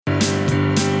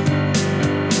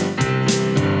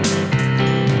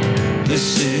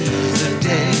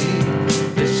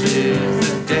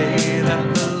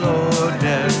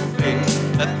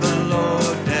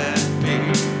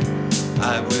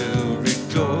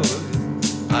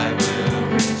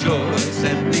rejoice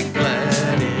and be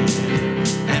glad in it,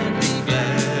 and be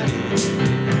glad in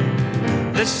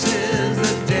it. This is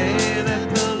the day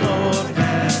that the Lord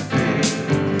hath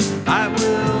made. I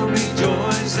will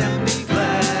rejoice and be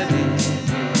glad in it.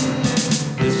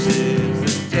 This is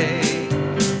the day,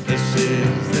 this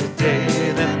is the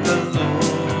day that the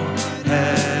Lord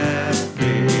hath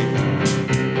made.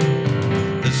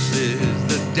 This is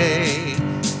the day,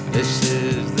 this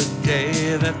is the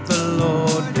day that the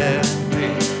Lord hath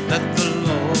made, that the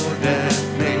Lord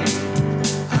hath made.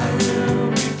 I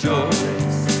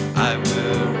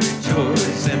will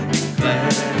rejoice and be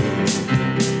glad in it,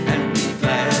 and be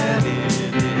glad in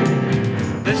it.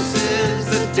 This is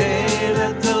the day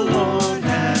that the Lord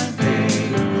hath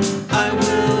made. I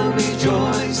will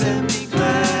rejoice and be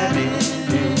glad in it.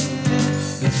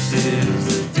 This is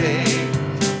the day,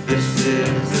 this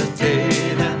is the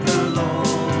day that the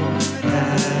Lord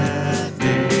hath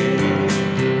made.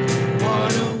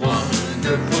 What a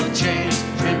wonderful change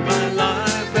in my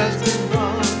life has been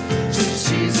wrought since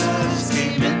Jesus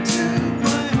came into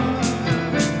my heart.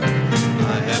 I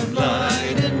have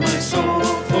light in my soul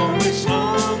for which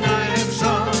long I have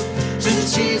sought,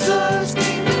 since Jesus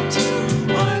came into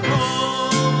my heart.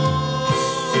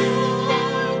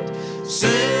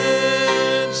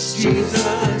 Since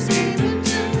Jesus came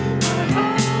into my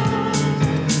heart.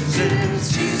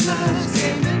 Since Jesus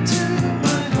came into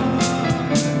my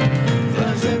heart.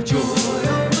 Floods of joy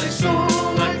on my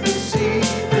soul like the sea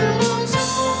billows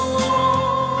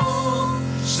roll.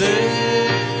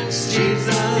 Since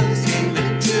Jesus came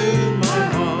into my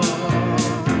heart,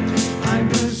 I'm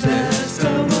possessed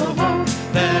of a hope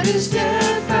that is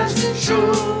steadfast and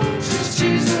sure. Since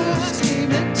Jesus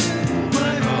came into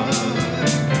my heart,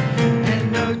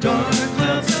 and no dark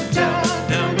clouds of doubt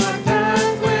now my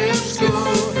pathway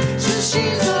obscure. Since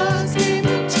Jesus came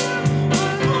into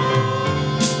my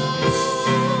heart.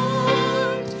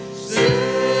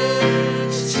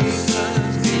 Since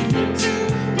Jesus came into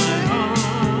my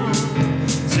heart.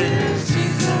 Since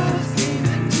Jesus came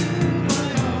into my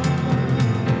heart.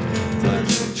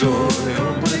 Floods of joy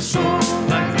on my soul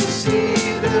like the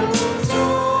sea billows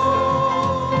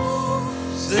roll.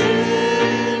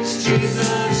 Since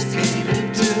Jesus came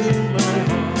into my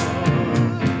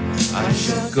heart, I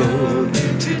shall go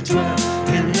there to dwell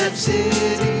in that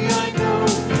city I know.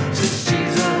 Since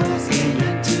Jesus came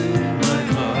into my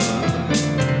heart,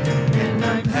 and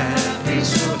I'm happy,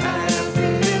 so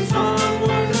happy, and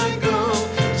onward I go.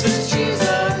 Since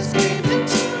Jesus came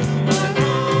into my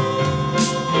heart.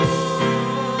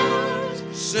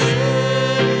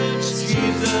 Since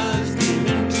Jesus came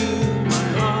into my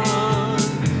heart.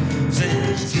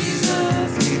 Since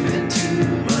Jesus came into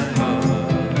my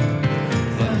heart.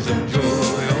 Floods of joy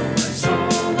on my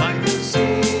soul like the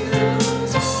sea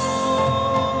billows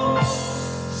roll.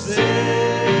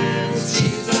 Since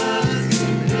Jesus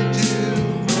came into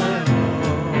my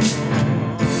heart.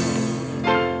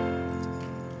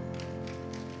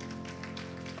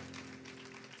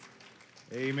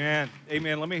 Amen.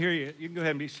 Amen. Let me hear you. You can go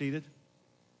ahead and be seated.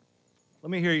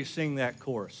 Let me hear you sing that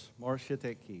chorus. Morris, hit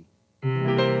that key.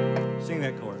 Sing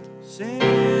that chorus. Since.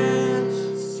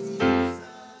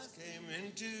 Jesus came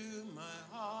into my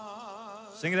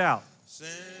heart. Sing it out.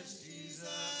 Since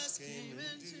Jesus came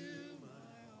into my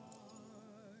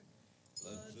heart.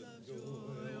 Floods of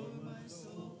joy on my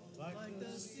soul like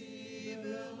the sea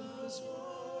billows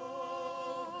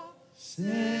roll.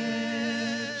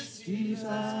 Since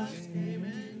Jesus came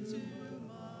into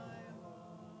my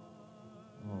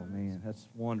heart. Oh, man, that's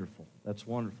wonderful. That's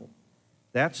wonderful.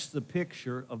 That's the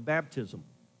picture of baptism.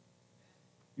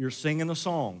 You're singing a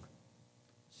song,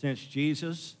 since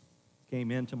Jesus came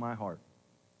into my heart.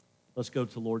 Let's go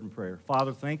to the Lord in prayer.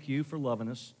 Father, thank you for loving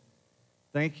us.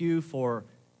 Thank you for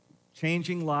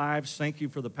changing lives. Thank you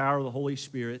for the power of the Holy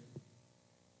Spirit.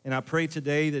 And I pray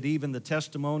today that even the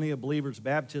testimony of believers'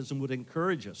 baptism would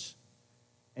encourage us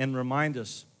and remind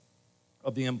us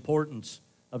of the importance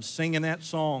of singing that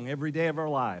song every day of our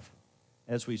life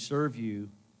as we serve you.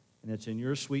 And it's in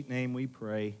your sweet name we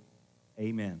pray.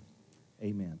 Amen.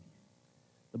 Amen.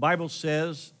 The Bible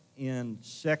says in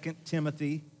 2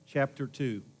 Timothy chapter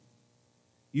 2,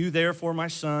 "You therefore, my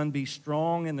son, be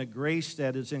strong in the grace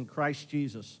that is in Christ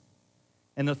Jesus.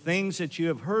 And the things that you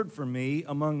have heard from me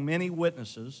among many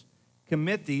witnesses,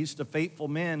 commit these to faithful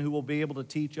men who will be able to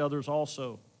teach others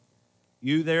also.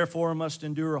 You therefore must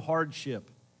endure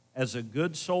hardship as a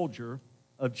good soldier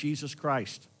of Jesus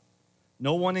Christ.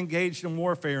 No one engaged in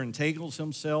warfare entangles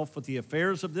himself with the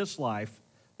affairs of this life,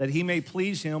 that he may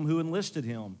please him who enlisted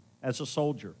him as a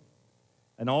soldier.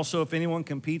 And also, if anyone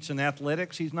competes in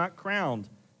athletics, he's not crowned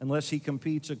unless he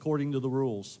competes according to the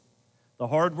rules. The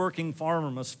hardworking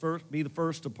farmer must first be the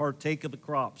first to partake of the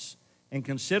crops. And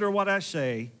consider what I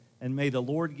say, and may the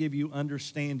Lord give you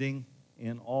understanding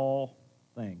in all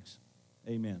things.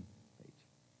 Amen.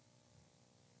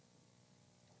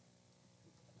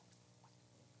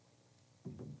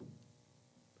 Put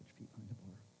your feet behind the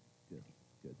bar. Good,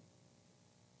 good.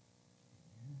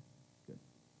 Good.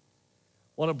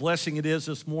 What a blessing it is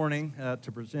this morning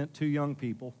to present two young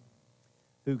people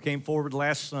who came forward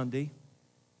last Sunday.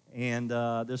 And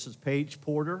this is Paige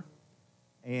Porter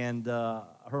and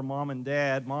her mom and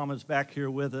dad. Mom is back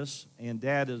here with us, and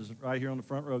Dad is right here on the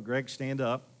front row. Greg, stand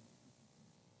up.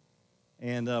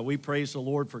 And we praise the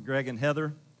Lord for Greg and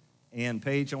Heather. And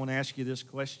Paige, I want to ask you this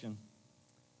question.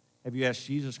 Have you asked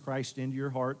Jesus Christ into your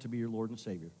heart to be your Lord and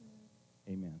Savior?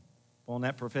 Amen. On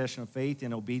that profession of faith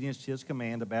and obedience to His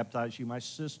command to baptize you, my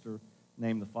sister,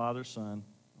 name the Father, Son, and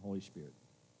Holy Spirit.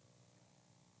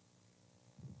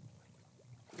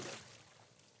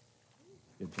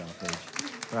 Good job, Paige.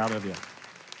 Proud of you.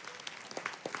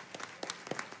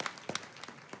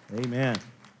 Amen.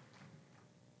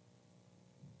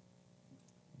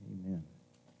 Amen.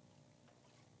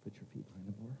 Put your feet behind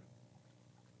the bar.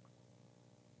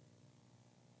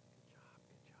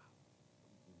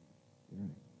 Good job. Good job.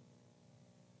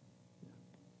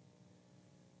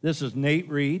 This is Nate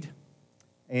Reed,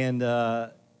 and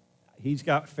he's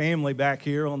got family back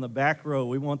here on the back row.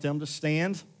 We want them to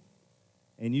stand,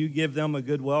 and you give them a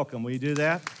good welcome. Will you do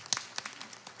that?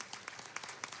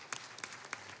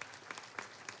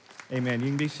 Amen. You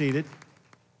can be seated.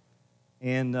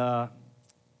 And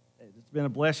it's been a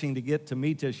blessing to get to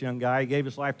meet this young guy. He gave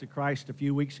his life to Christ a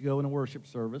few weeks ago in a worship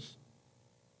service,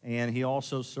 and he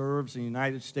also serves in the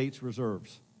United States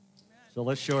Reserves. So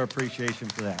let's show our appreciation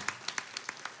for that.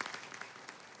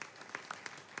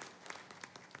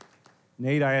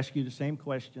 Nate, I ask you the same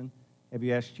question. Have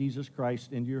you asked Jesus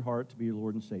Christ into your heart to be your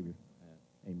Lord and Savior?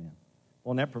 Amen.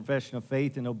 On that profession of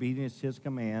faith and obedience to His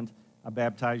command, I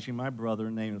baptize you, my brother,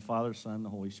 in the name of the Father, Son, and the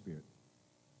Holy Spirit.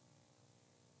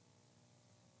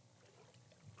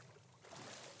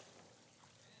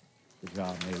 Good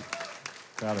job, Nate.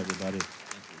 Proud of everybody.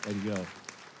 Way to go.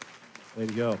 Way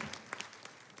to go.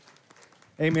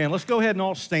 Amen. Let's go ahead and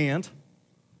all stand.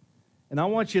 And I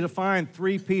want you to find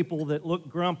 3 people that look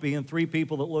grumpy and 3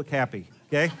 people that look happy,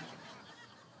 okay?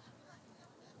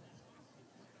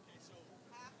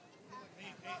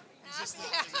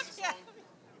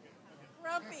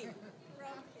 Grumpy.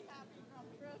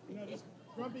 No, just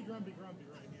grumpy right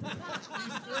here. He's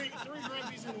three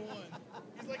grumpies in one.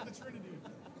 He's like the Trinity.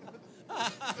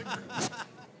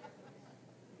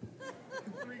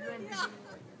 Three grumpies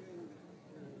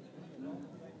in one.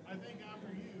 I think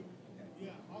after you,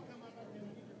 yeah, I'll come up and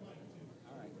get your mic too.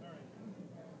 All right.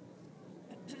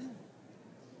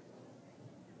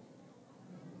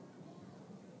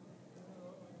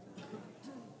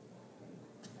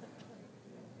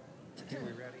 Are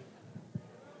we ready?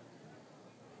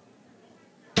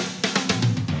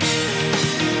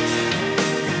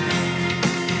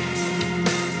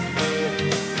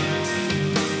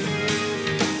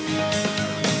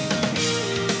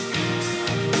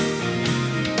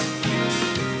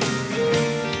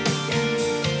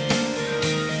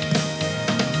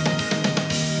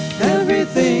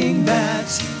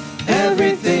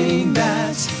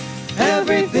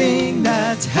 Everything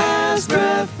that has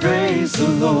breath, praise the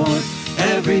Lord.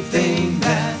 Everything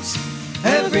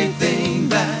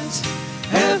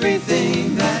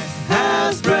that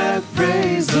has breath,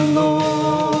 praise the Lord.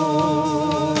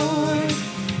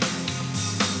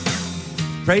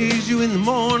 Praise you in the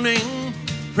morning,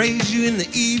 praise you in the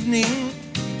evening,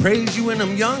 praise you when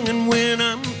I'm young and when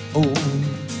I'm old.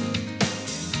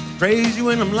 Praise you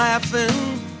when I'm laughing,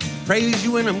 praise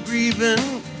you when I'm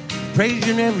grieving, praise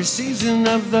you in every season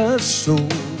of the soul.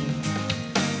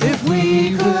 If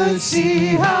we could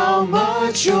see how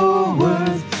much you're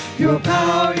worth, your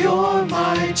power, your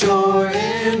might, your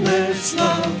endless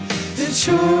love, then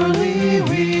surely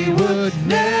we would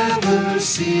never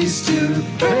cease to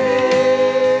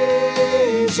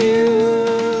praise you.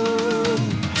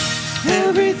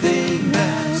 Everything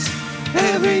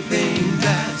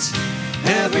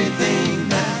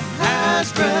that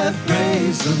has breath,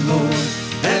 praise the Lord.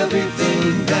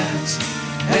 Everything that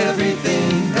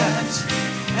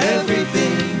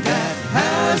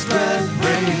has breath,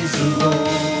 praise the Lord.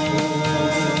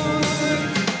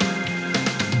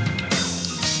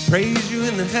 Praise you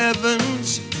in the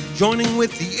heavens, joining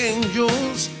with the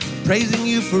angels, praising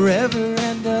you forever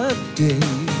and a day.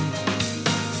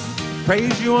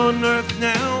 Praise you on earth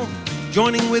now,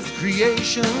 joining with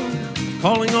creation,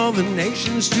 calling all the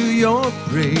nations to your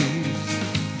praise.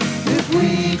 If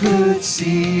we could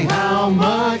see how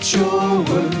at your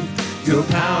word, your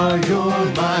power, your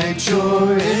might,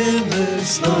 your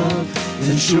endless love,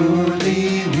 then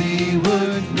surely we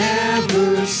would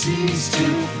never cease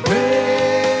to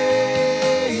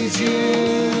praise you.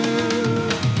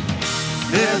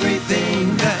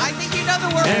 Everything that, I think you know the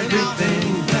word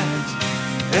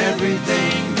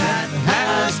everything that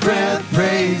has breath,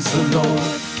 praise the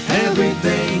Lord.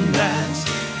 Everything that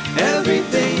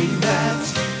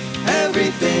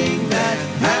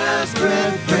has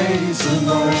breath, praise the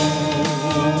Lord.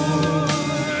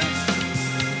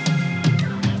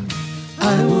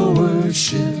 I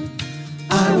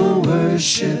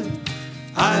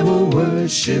will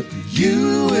worship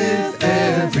you with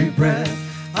every breath.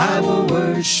 I will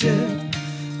worship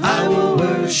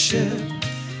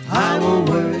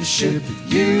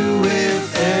you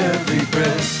with every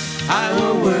breath. I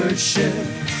will worship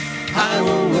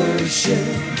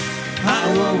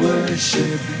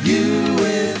you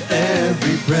with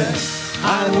every breath.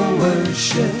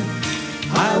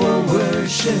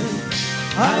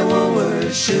 I will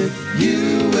worship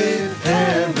you with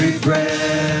every breath.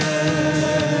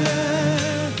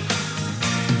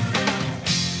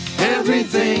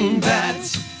 Everything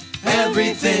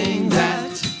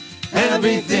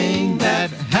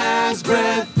that has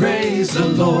breath, praise the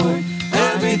Lord.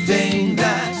 Everything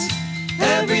that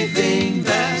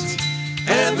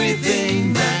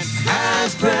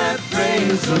has breath,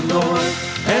 praise the Lord.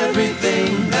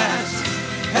 Everything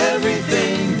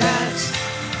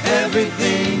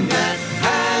that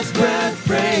has breath,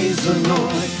 praise the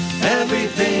Lord.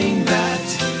 Everything that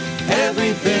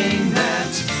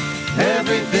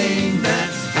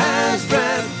has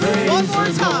breath, praise One more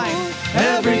the time. Lord.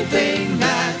 Everything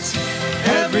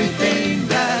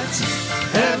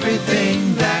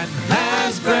that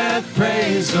has breath,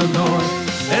 praise the Lord.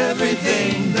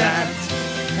 Everything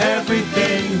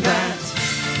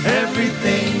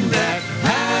that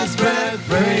has breath,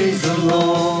 praise the Lord.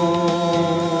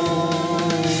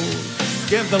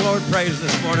 Give the Lord praise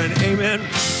this morning. Amen.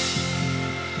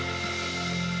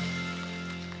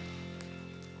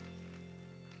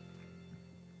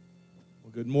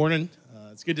 Well, good morning.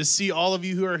 It's good to see all of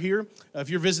you who are here. If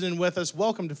you're visiting with us,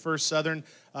 welcome to First Southern.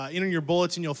 In your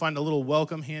bulletin, you'll find a little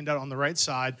welcome handout on the right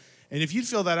side. And if you'd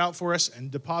fill that out for us and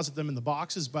deposit them in the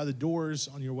boxes by the doors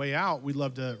on your way out, we'd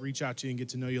love to reach out to you and get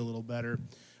to know you a little better.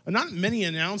 Not many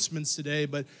announcements today,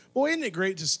 but boy, isn't it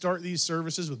great to start these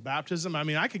services with baptism? I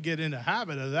mean, I could get in a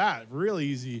habit of that real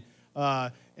easy.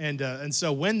 And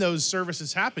so when those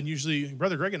services happen, usually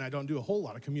Brother Greg and I don't do a whole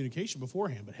lot of communication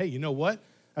beforehand. But hey, you know what?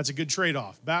 That's a good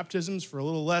trade-off. Baptisms for a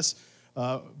little less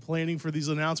planning for these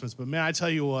announcements. But man, I tell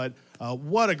you what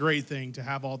a great thing to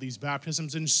have all these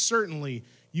baptisms. And certainly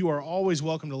you are always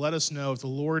welcome to let us know if the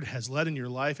Lord has led in your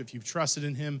life, if you've trusted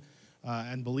in him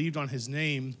and believed on his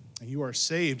name and you are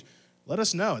saved. Let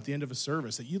us know at the end of a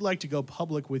service that you'd like to go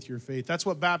public with your faith. That's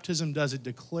what baptism does. It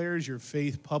declares your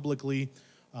faith publicly,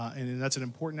 and that's an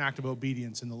important act of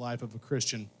obedience in the life of a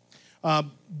Christian.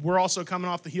 We're also coming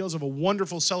off the heels of a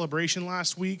wonderful celebration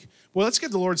last week. Well, let's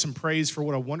give the Lord some praise for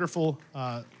what a wonderful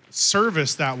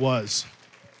service that was.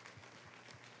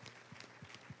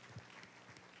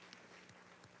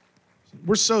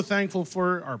 We're so thankful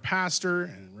for our pastor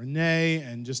and Renee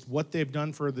and just what they've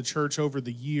done for the church over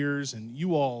the years. And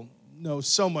you all know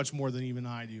so much more than even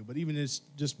I do. But even it's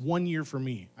just 1 year for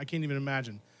me. I can't even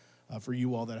imagine for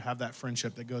you all that have that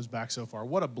friendship that goes back so far.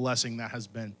 What a blessing that has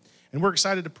been. And we're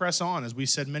excited to press on. As we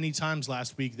said many times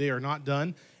last week, they are not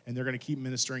done, and they're going to keep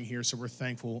ministering here, so we're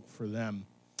thankful for them.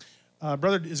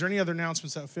 Brother, is there any other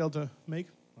announcements that I failed to make?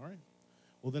 All right.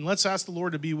 Well, then let's ask the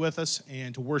Lord to be with us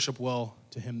and to worship well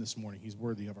to him this morning. He's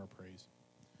worthy of our praise.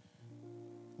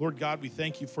 Lord God, we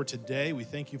thank you for today. We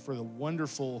thank you for the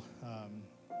wonderful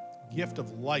gift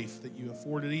of life that you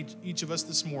afforded each of us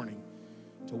this morning,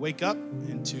 to wake up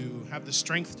and to have the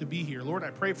strength to be here. Lord, I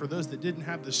pray for those that didn't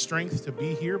have the strength to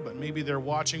be here, but maybe they're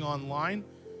watching online,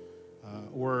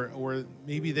 or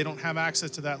maybe they don't have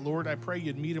access to that. Lord, I pray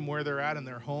you'd meet them where they're at in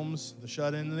their homes, the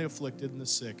shut in and the afflicted and the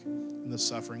sick and the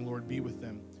suffering. Lord, be with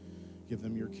them. Give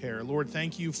them your care. Lord,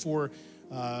 thank you for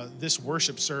this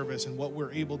worship service and what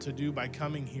we're able to do by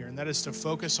coming here, and that is to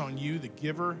focus on you, the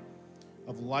giver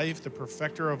of life, the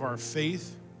perfecter of our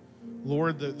faith.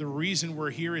 Lord, the reason we're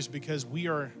here is because we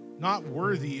are not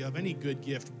worthy of any good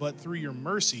gift, but through your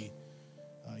mercy,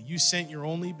 you sent your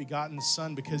only begotten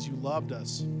Son because you loved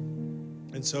us.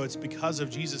 And so it's because of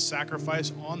Jesus'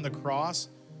 sacrifice on the cross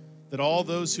that all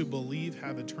those who believe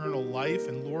have eternal life.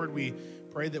 And Lord, we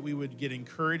pray that we would get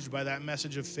encouraged by that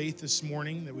message of faith this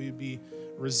morning, that we would be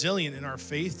resilient in our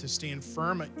faith to stand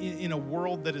firm in a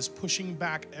world that is pushing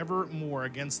back ever more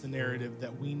against the narrative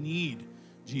that we need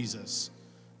Jesus.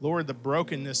 Lord, the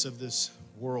brokenness of this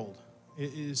world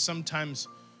is sometimes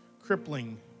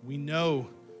crippling. We know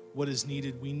what is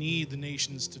needed. We need the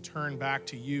nations to turn back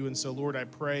to you. And so, Lord, I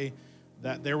pray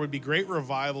that there would be great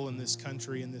revival in this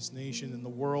country, in this nation, in the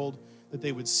world, that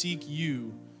they would seek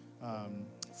you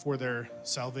for their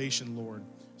salvation, Lord.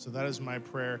 So that is my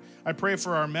prayer. I pray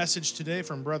for our message today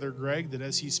from Brother Greg, that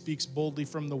as he speaks boldly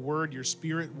from the word, your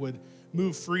spirit would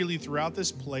move freely throughout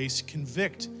this place,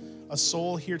 convict a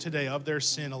soul here today of their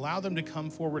sin, allow them to come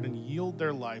forward and yield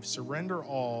their life, surrender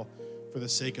all for the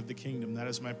sake of the kingdom. That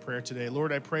is my prayer today.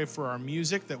 Lord, I pray for our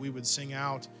music, that we would sing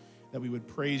out, that we would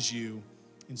praise you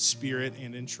in spirit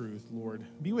and in truth, Lord.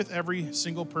 Be with every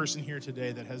single person here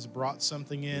today that has brought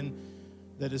something in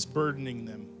that is burdening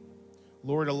them.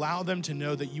 Lord, allow them to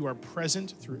know that you are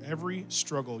present through every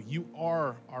struggle. You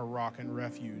are our rock and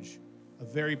refuge, a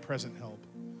very present help.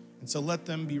 And so let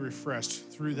them be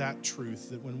refreshed through that truth,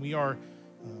 that when we are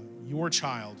your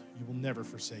child, you will never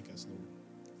forsake us, Lord.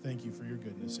 Thank you for your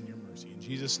goodness and your mercy. In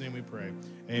Jesus' name we pray.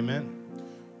 Amen.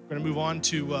 We're going to move on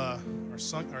to our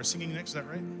singing next. Is that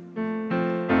right?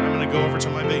 I'm going to go over to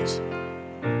my bass.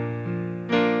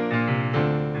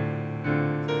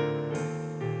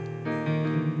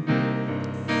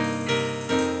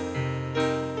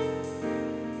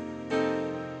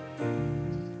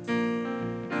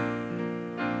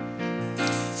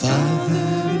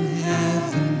 Father in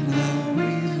heaven, how we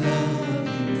love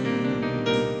you.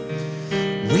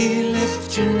 We lift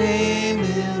your name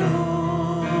in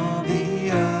all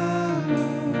the earth.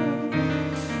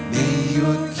 May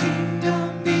your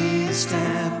kingdom be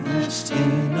established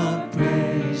in our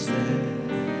praises,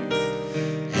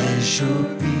 as your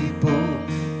people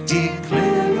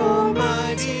declare your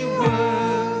mighty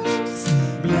works.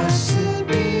 Blessed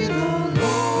be the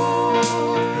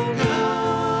Lord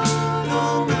God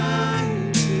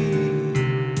Almighty,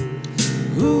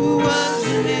 who was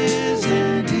and is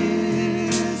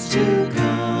to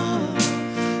come.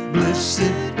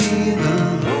 Blessed be the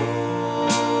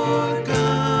Lord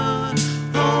God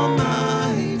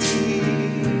Almighty,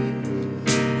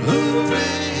 who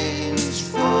reigns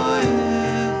forevermore.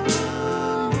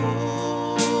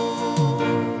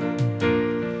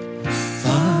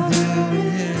 Father in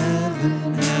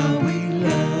heaven, how we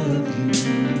love you.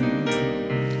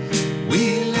 We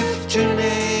lift your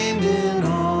name in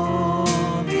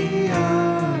all the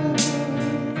earth.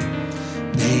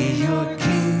 May your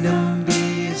kingdom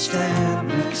be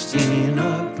established in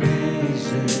our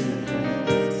praises,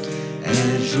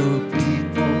 as your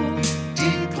people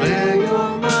declare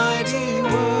your mighty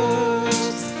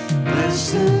works.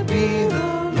 Blessed be the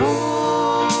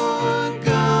Lord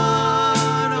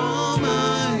God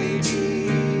Almighty,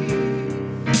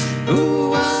 who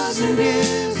was and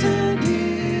is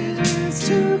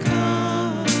to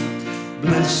come.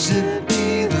 Blessed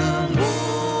be the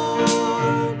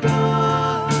Lord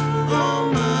God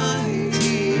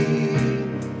Almighty,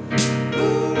 who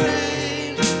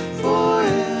reigns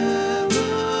forevermore.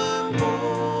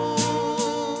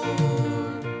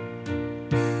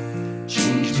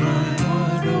 Change my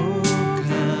heart, oh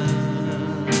God,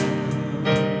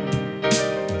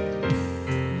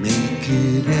 make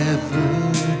it ever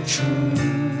true.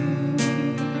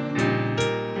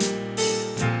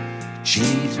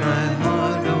 Change my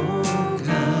heart, oh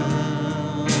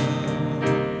God,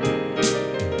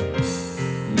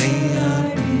 may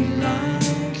I be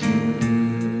like you.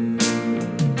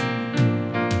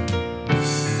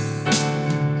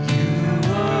 You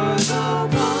are the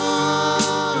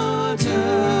potter,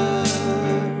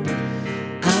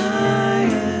 I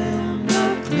am the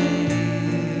clay.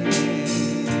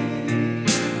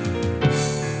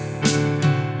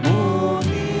 Mold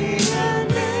me and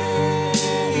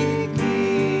make me.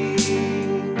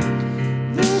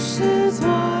 This is what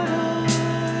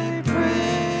I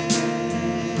pray.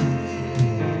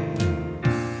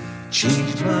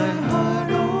 Change my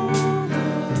heart, oh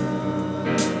God,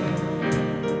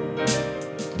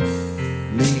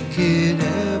 make it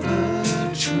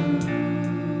ever true.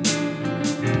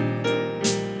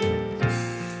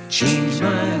 Change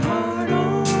my heart,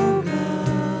 oh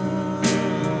God,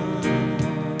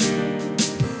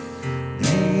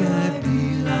 may I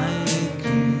be like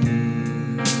you.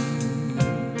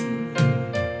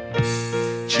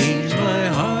 Change my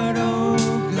heart, oh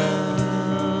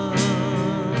God,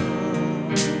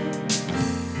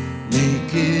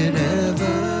 make it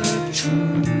ever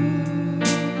true.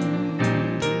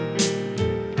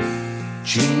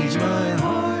 Change my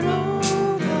heart,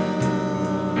 oh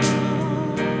God,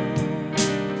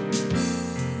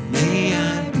 may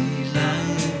I be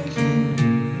like you.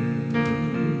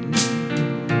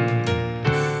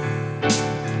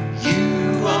 You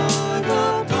are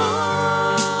the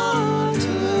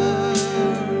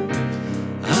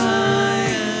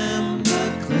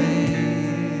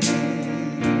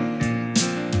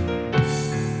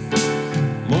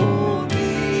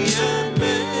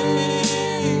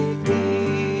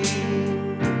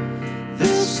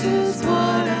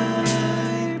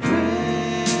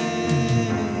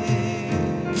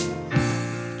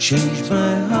Change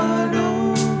my heart,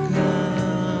 oh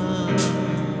God.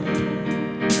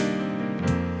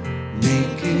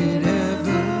 Make it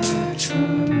ever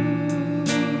true.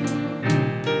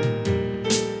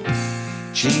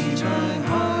 Change my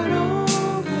heart,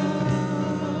 oh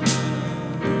God.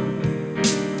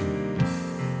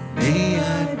 May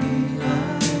I be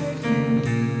like you.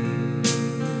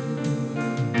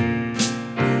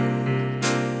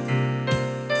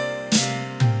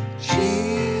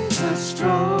 Jesus,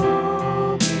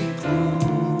 draw me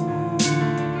close,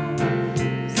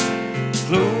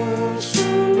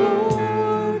 closer,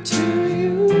 Lord, to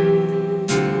you.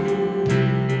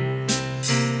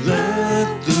 Let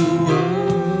the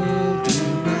world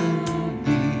around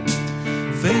me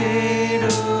fade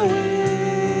away.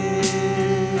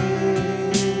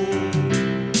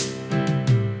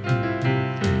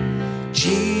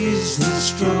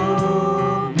 Jesus,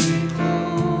 draw me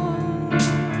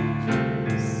close,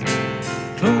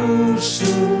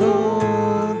 closer,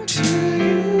 Lord, to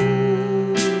you.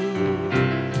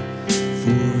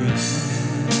 For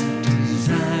I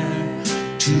desire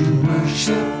to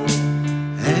worship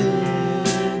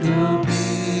and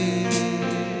obey.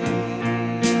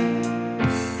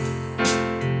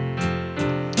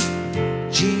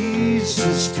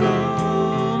 Jesus,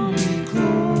 draw me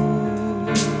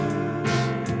close,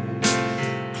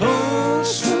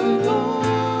 closer,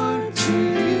 Lord, to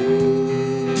you.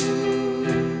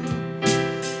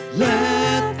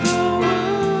 Let the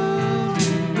world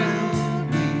around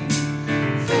me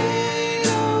fade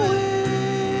away.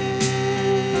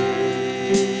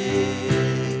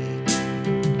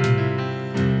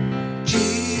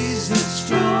 Jesus,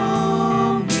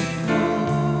 draw me close,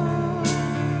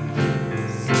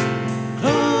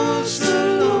 closer,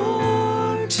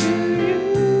 Lord, to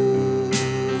you.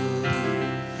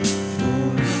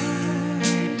 For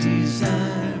I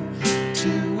desire to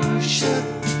worship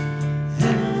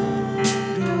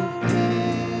and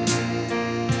obey.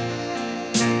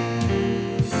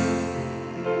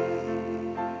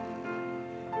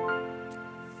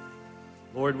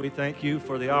 Lord, we thank you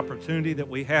for the opportunity that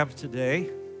we have today.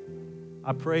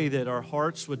 I pray that our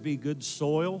hearts would be good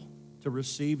soil to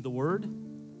receive the word.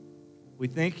 We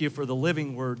thank you for the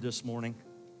living word this morning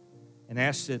and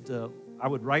ask that I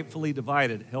would rightfully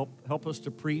divide it. Help us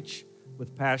to preach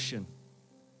with passion.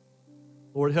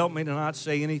 Lord, help me to not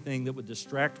say anything that would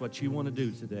distract what you want to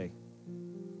do today.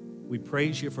 We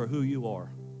praise you for who you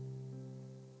are.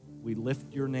 We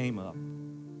lift your name up.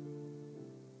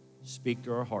 Speak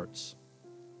to our hearts.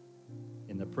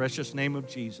 In the precious name of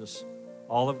Jesus,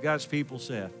 all of God's people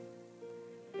said,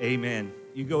 amen.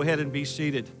 You go ahead and be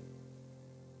seated.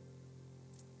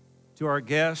 To our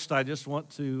guest, I just want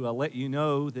to let you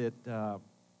know that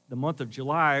the month of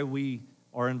July, we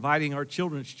are inviting our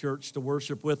children's church to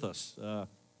worship with us.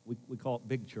 We call it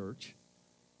Big Church.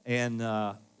 And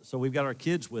so we've got our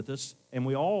kids with us, and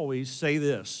we always say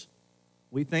this.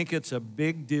 We think it's a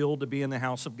big deal to be in the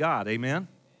house of God. Amen?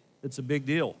 It's a big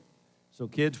deal. So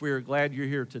kids, we are glad you're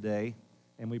here today,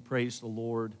 and we praise the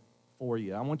Lord for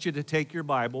you. I want you to take your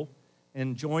Bible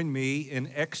and join me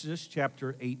in Exodus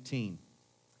chapter 18.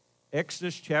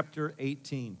 Exodus chapter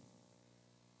 18.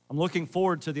 I'm looking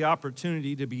forward to the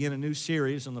opportunity to begin a new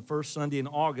series on the first Sunday in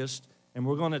August, and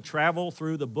we're going to travel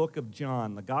through the book of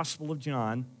John, the Gospel of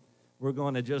John. We're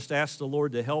going to just ask the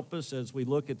Lord to help us as we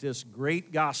look at this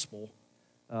great gospel,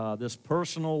 this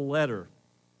personal letter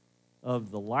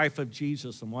of the life of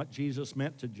Jesus and what Jesus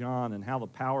meant to John and how the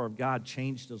power of God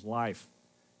changed his life.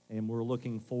 And we're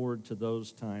looking forward to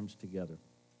those times together.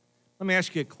 Let me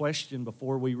ask you a question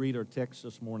before we read our text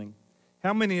this morning.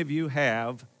 How many of you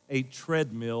have a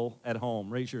treadmill at home?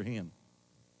 Raise your hand.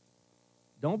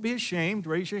 Don't be ashamed.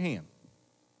 Raise your hand.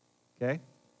 Okay?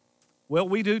 Well,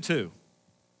 we do too.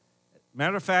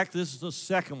 Matter of fact, this is the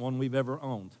second one we've ever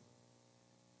owned.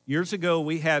 Years ago,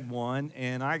 we had one,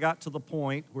 and I got to the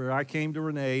point where I came to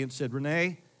Renee and said,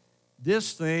 Renee,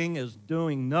 this thing is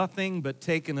doing nothing but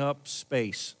taking up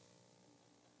space.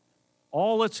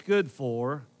 All it's good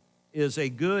for is a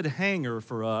good hanger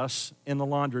for us in the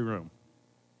laundry room.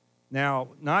 Now,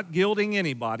 not guilting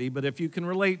anybody, but if you can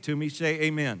relate to me, say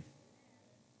amen.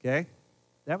 Okay?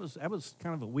 That was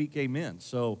kind of a weak amen.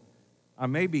 So I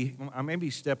may be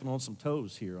stepping on some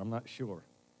toes here. I'm not sure.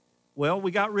 Well,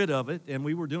 we got rid of it, and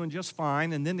we were doing just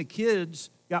fine. And then the kids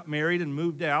got married and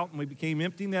moved out, and we became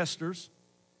empty nesters.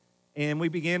 And we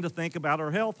began to think about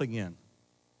our health again.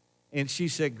 And she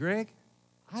said, Greg,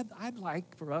 I'd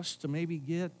like for us to maybe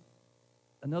get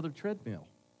another treadmill.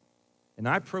 And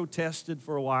I protested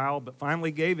for a while, but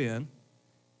finally gave in.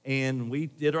 And we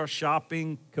did our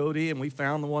shopping, Cody, and we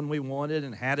found the one we wanted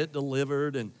and had it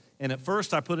delivered. And And at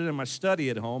first, I put it in my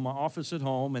study at home, my office at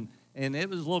home, and it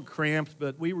was a little cramped,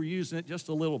 but we were using it just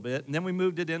a little bit. And then we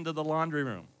moved it into the laundry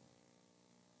room.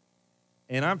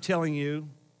 And I'm telling you,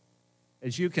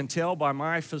 as you can tell by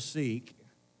my physique,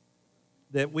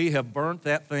 that we have burnt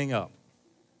that thing up.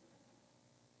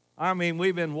 I mean,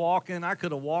 we've been walking. I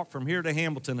could have walked from here to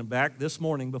Hamilton and back this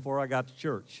morning before I got to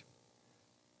church.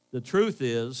 The truth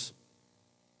is,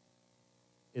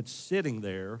 it's sitting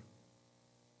there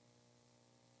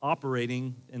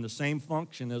operating in the same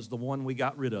function as the one we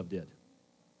got rid of did.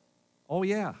 Oh,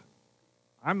 yeah.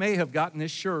 I may have gotten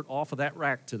this shirt off of that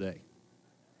rack today.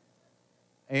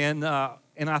 And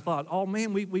I thought, oh,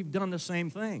 man, we've done the same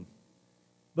thing.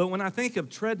 But when I think of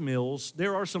treadmills,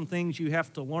 there are some things you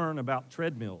have to learn about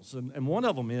treadmills. And one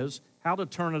of them is how to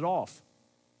turn it off.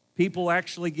 People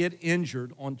actually get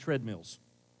injured on treadmills.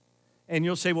 And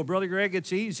you'll say, well, Brother Greg,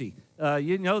 it's easy.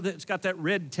 You know that it's got that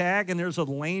red tag, and there's a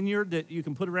lanyard that you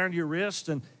can put around your wrist,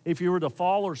 and if you were to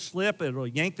fall or slip, it'll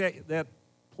yank that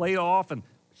plate off and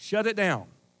shut it down.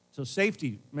 It's a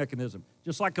safety mechanism,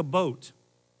 just like a boat.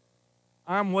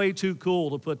 I'm way too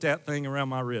cool to put that thing around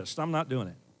my wrist. I'm not doing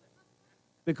it.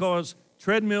 Because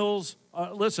treadmills,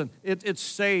 listen, it's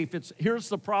safe. Here's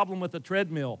the problem with a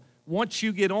treadmill. Once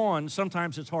you get on,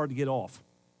 sometimes it's hard to get off,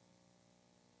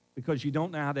 because you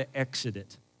don't know how to exit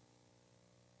it.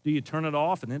 Do you turn it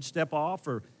off and then step off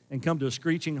and come to a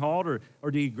screeching halt,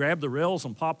 or do you grab the rails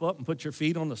and pop up and put your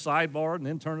feet on the sidebar and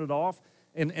then turn it off?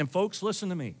 And folks, listen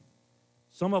to me.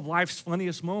 Some of life's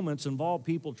funniest moments involve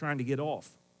people trying to get off.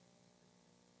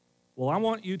 Well, I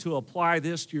want you to apply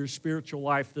this to your spiritual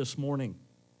life this morning,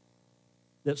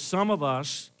 that some of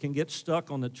us can get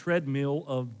stuck on the treadmill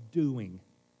of doing,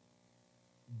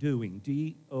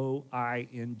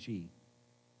 D-O-I-N-G.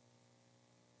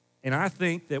 And I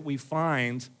think that we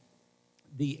find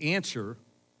the answer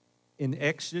in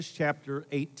Exodus chapter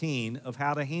 18 of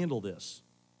how to handle this.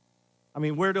 I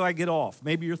mean, where do I get off?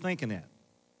 Maybe you're thinking that.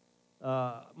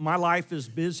 My life is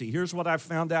busy. Here's what I've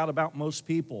found out about most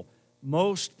people.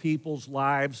 Most people's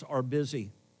lives are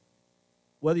busy.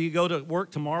 Whether you go to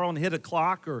work tomorrow and hit a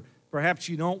clock, or perhaps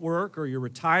you don't work, or you're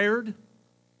retired,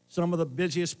 some of the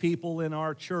busiest people in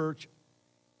our church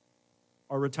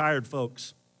are retired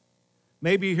folks.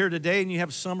 Maybe you're here today and you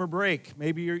have summer break.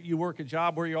 Maybe you work a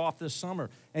job where you're off this summer,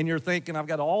 and you're thinking, I've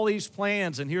got all these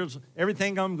plans, and here's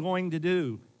everything I'm going to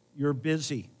do. You're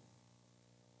busy.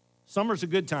 Summer's a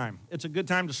good time. It's a good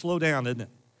time to slow down, isn't it?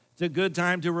 It's a good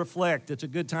time to reflect. It's a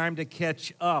good time to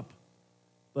catch up.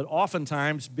 But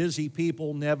oftentimes, busy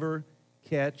people never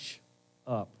catch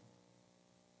up.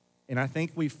 And I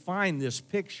think we find this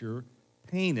picture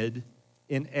painted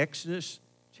in Exodus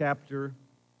chapter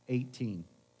 18.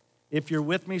 If you're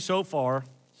with me so far,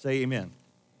 say amen.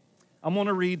 I'm going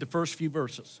to read the first few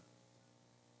verses.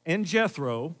 And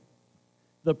Jethro,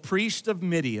 the priest of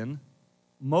Midian,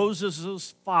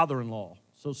 Moses' father-in-law.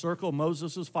 So circle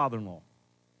Moses' father-in-law.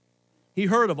 He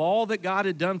heard of all that God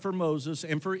had done for Moses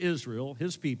and for Israel,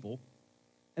 his people,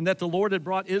 and that the Lord had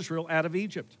brought Israel out of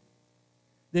Egypt.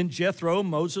 Then Jethro,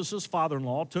 Moses'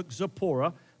 father-in-law, took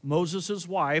Zipporah, Moses'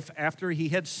 wife, after he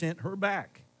had sent her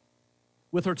back,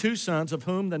 with her 2 sons, of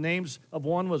whom the names of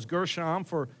one was Gershom,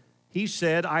 for he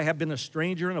said, I have been a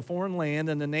stranger in a foreign land,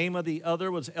 and the name of the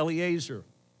other was Eleazar,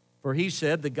 for he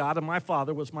said, the God of my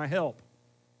father was my help,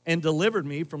 and delivered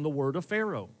me from the word of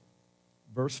Pharaoh.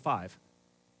 Verse 5.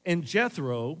 And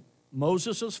Jethro,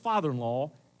 Moses'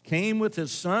 father-in-law, came with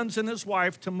his sons and his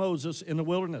wife to Moses in the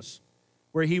wilderness,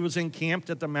 where he was encamped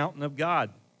at the mountain of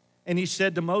God. And he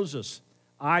said to Moses,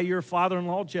 I, your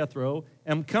father-in-law Jethro,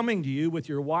 am coming to you with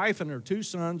your wife and her 2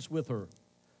 sons with her.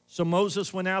 So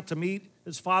Moses went out to meet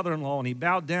his father-in-law, and he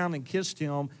bowed down and kissed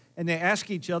him, and they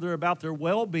asked each other about their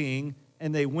well-being,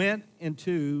 and they went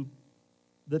into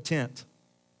the tent.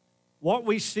 What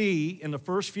we see in the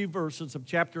first few verses of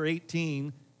chapter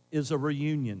 18 is a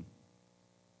reunion.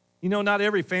 You know, not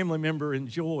every family member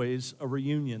enjoys a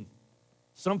reunion.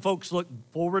 Some folks look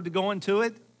forward to going to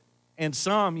it, and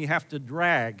some you have to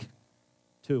drag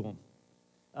to them.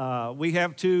 We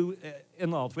have 2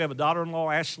 in-laws. We have a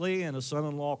daughter-in-law, Ashley, and a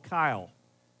son-in-law, Kyle.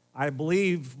 I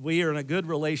believe we are in a good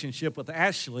relationship with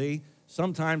Ashley.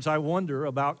 Sometimes I wonder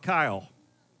about Kyle.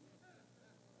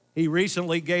 He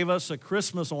recently gave us a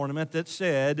Christmas ornament that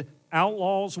said,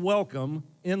 outlaws welcome,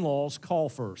 in-laws call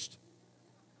first.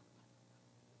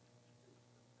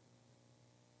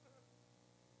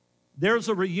 There's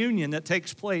a reunion that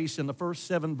takes place in the first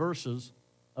 7 verses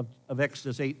of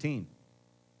Exodus 18.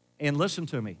 And listen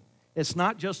to me. It's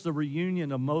not just the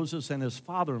reunion of Moses and his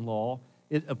father-in-law.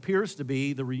 It appears to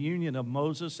be the reunion of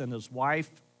Moses and his wife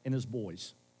and his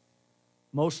boys.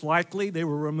 Most likely, they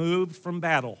were removed from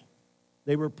battle.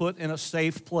 They were put in a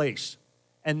safe place,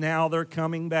 and now they're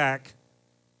coming back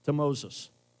to Moses.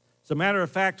 As a matter of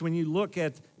fact, when you look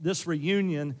at this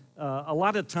reunion, a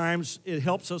lot of times it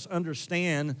helps us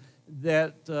understand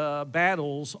that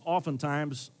battles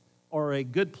oftentimes are a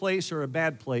good place or a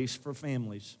bad place for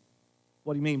families.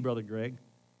 What do you mean, Brother Greg?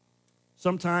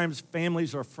 Sometimes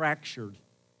families are fractured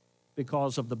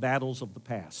because of the battles of the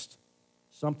past,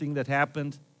 something that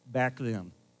happened back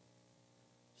then.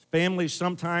 Families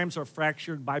sometimes are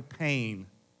fractured by pain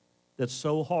that's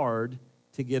so hard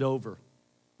to get over.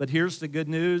 But here's the good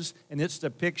news, and it's the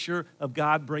picture of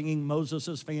God bringing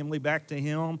Moses' family back to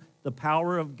him. The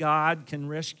power of God can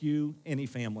rescue any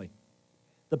family.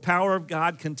 The power of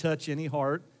God can touch any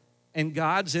heart, and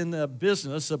God's in the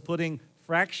business of putting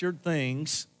fractured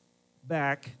things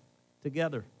back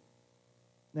together.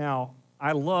 Now,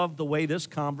 I love the way this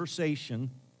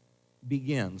conversation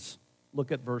begins.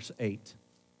 Look at verse 8.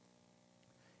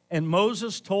 And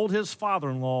Moses told his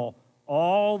father-in-law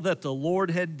all that the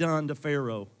Lord had done to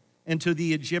Pharaoh and to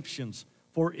the Egyptians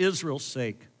for Israel's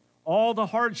sake, all the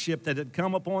hardship that had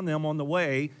come upon them on the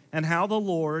way, and how the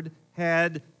Lord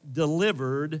had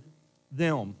delivered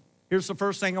them. Here's the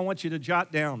first thing I want you to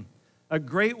jot down. A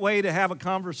great way to have a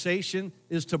conversation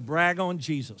is to brag on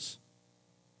Jesus.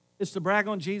 It's to brag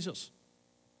on Jesus.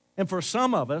 And for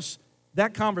some of us,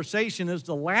 that conversation is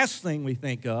the last thing we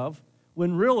think of,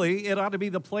 when really it ought to be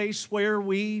the place where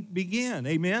we begin.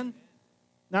 Amen?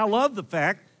 Now, I love the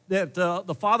fact that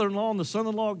the father-in-law and the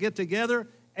son-in-law get together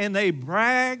and they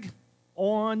brag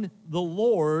on the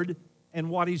Lord and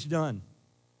what he's done.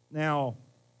 Now,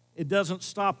 it doesn't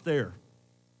stop there.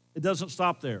 It doesn't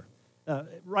stop there.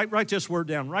 Write this word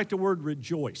down. Write the word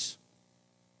rejoice.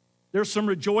 There's some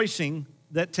rejoicing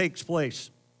that takes place.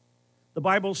 The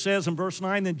Bible says in verse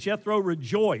 9, then Jethro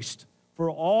rejoiced for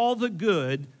all the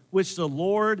good which the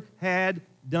Lord had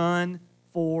done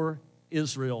for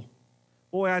Israel.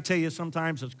 Boy, I tell you,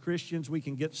 sometimes as Christians we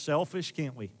can get selfish,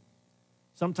 can't we?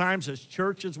 Sometimes as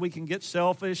churches we can get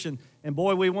selfish, and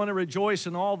boy, we want to rejoice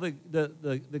in all the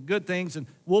good things, and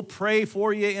we'll pray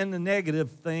for you in the negative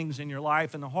things in your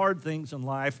life and the hard things in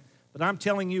life. But I'm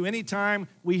telling you, anytime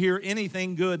we hear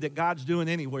anything good that God's doing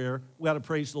anywhere, we ought to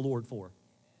praise the Lord for.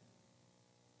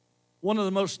 One of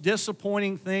the most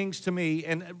disappointing things to me,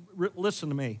 and listen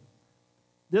to me,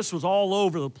 this was all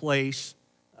over the place,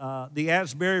 the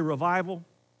Asbury revival.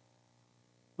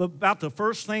 But about the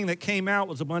first thing that came out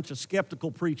was a bunch of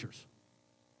skeptical preachers.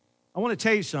 I want to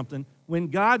tell you something. When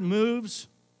God moves,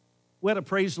 we ought to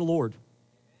praise the Lord.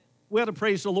 We ought to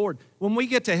praise the Lord. When we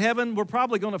get to heaven, we're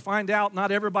probably going to find out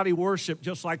not everybody worshiped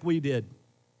just like we did.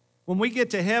 When we get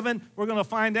to heaven, we're going to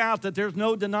find out that there's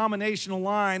no denominational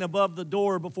line above the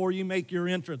door before you make your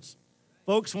entrance.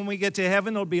 Folks, when we get to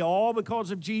heaven, it'll be all because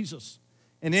of Jesus.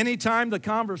 And anytime the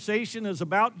conversation is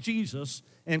about Jesus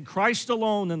and Christ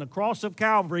alone and the cross of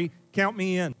Calvary, count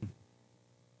me in.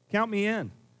 Count me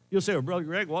in. You'll say, well, Brother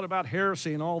Greg, what about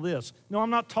heresy and all this? No, I'm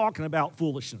not talking about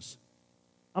foolishness.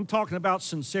 I'm talking about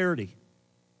sincerity.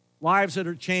 Lives that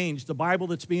are changed, the Bible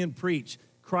that's being preached,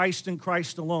 Christ and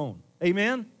Christ alone.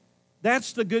 Amen?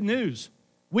 That's the good news.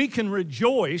 We can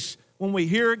rejoice when we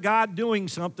hear God doing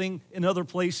something in other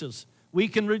places. We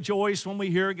can rejoice when we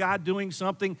hear God doing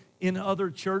something in other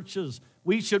churches.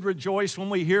 We should rejoice when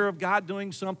we hear of God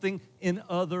doing something in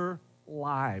other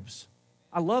lives.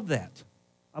 I love that.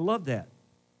 I love that.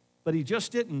 But he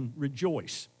just didn't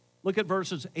rejoice. Look at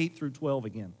verses 8 through 12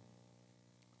 again.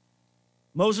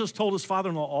 Moses told his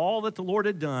father-in-law all that the Lord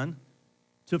had done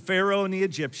to Pharaoh and the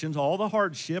Egyptians, all the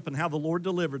hardship and how the Lord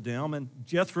delivered them. And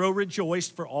Jethro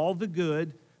rejoiced for all the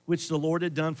good which the Lord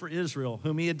had done for Israel,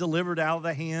 whom he had delivered out of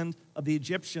the hand of the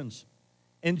Egyptians.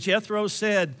 And Jethro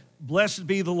said, blessed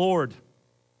be the Lord,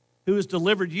 who has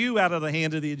delivered you out of the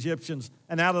hand of the Egyptians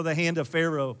and out of the hand of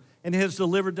Pharaoh, and has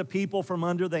delivered the people from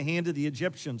under the hand of the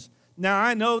Egyptians. Now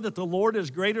I know that the Lord is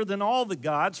greater than all the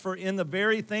gods, for in the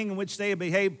very thing in which they have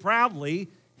behaved proudly,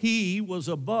 he was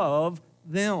above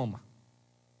them.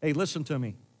 Hey, listen to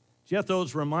me.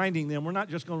 Jethro's reminding them, we're not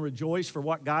just going to rejoice for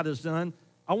what God has done.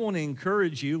 I want to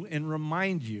encourage you and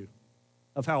remind you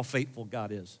of how faithful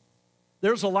God is.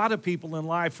 There's a lot of people in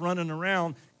life running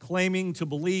around claiming to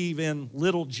believe in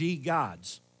little g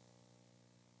gods.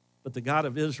 But the God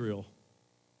of Israel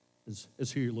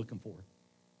is who you're looking for.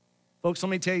 Folks, let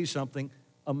me tell you something.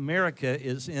 America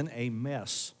is in a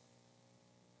mess.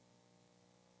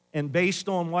 And based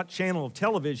on what channel of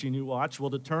television you watch will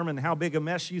determine how big a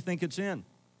mess you think it's in.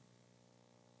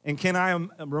 And can I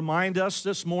remind us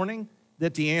this morning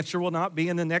that the answer will not be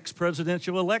in the next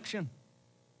presidential election?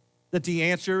 That the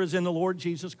answer is in the Lord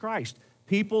Jesus Christ.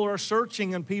 People are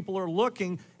searching and people are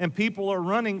looking and people are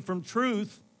running from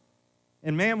truth.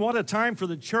 And man, what a time for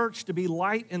the church to be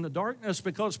light in the darkness,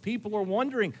 because people are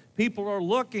wondering, people are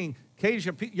looking,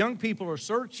 young people are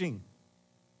searching.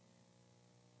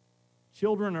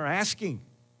 Children are asking.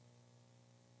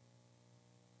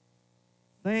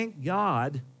 Thank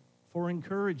God for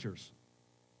encouragers.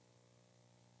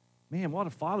 Man, what a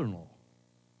father-in-law.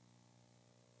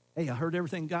 Hey, I heard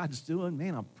everything God's doing.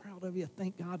 Man, I'm proud of you.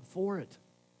 Thank God for it.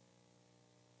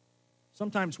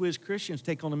 Sometimes we as Christians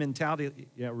take on the mentality,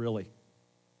 yeah, really.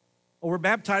 Oh, we're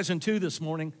baptizing two this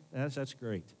morning. That's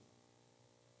great.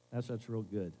 That's real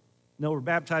good. No, we're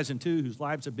baptizing two whose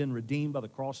lives have been redeemed by the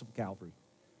cross of Calvary.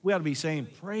 We ought to be saying,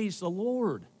 praise the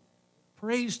Lord.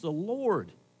 Praise the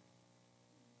Lord.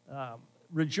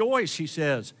 Rejoice, he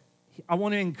says. I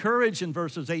want to encourage in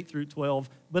verses 8 through 12,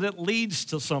 but it leads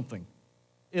to something.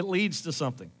 It leads to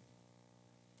something.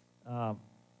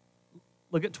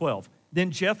 Look at 12.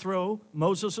 Then Jethro,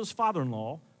 Moses'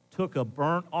 father-in-law, took a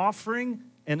burnt offering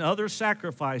and other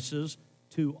sacrifices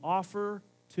to offer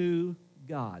to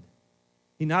God.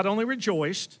 He not only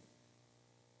rejoiced,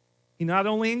 he not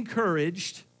only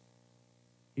encouraged,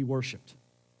 he worshiped.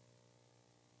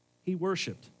 He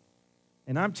worshiped.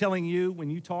 And I'm telling you, when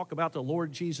you talk about the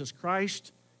Lord Jesus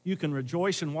Christ, you can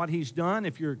rejoice in what he's done.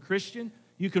 If you're a Christian,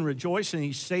 you can rejoice and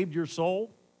he's saved your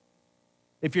soul.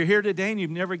 If you're here today and you've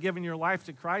never given your life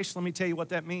to Christ, let me tell you what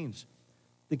that means.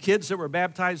 The kids that were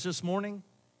baptized this morning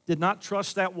did not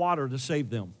trust that water to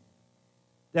save them.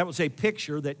 That was a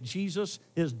picture that Jesus,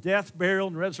 his death, burial,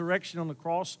 and resurrection on the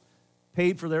cross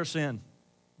paid for their sin.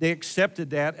 They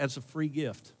accepted that as a free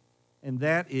gift. And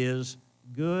that is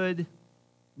good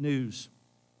news.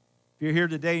 If you're here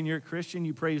today and you're a Christian,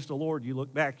 you praise the Lord, you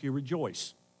look back, you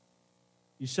rejoice.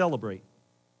 You celebrate.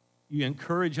 You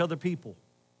encourage other people.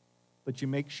 But you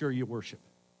make sure you worship.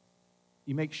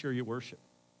 You make sure you worship.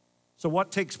 So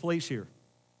what takes place here?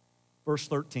 Verse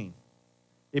 13.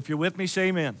 If you're with me, say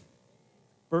amen.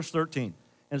 Verse 13.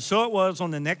 And so it was on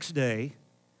the next day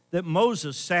that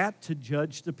Moses sat to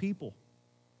judge the people.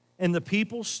 And the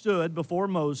people stood before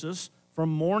Moses from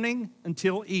morning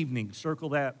until evening. Circle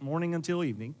that, morning until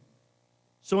evening.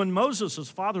 So when Moses'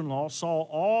 father-in-law saw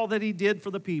all that he did for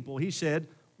the people, he said,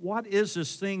 "What is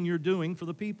this thing you're doing for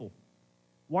the people?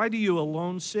 Why do you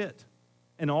alone sit,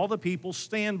 and all the people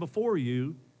stand before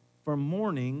you from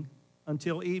morning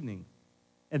until evening?"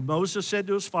 And Moses said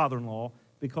to his father-in-law,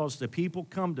 "Because the people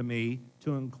come to me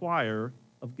to inquire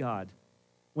of God.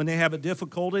 When they have a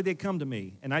difficulty, they come to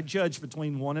me, and I judge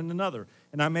between one and another,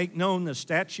 and I make known the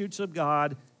statutes of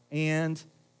God and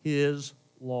his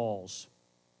laws."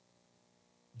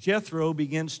 Jethro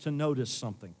begins to notice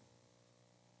something.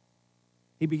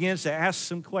 He begins to ask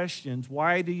some questions.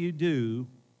 Why do you do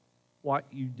what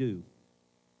you do?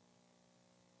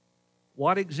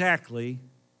 What exactly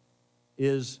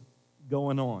is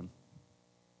going on?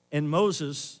 And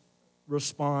Moses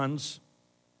responds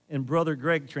in Brother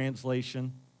Greg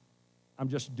translation, "I'm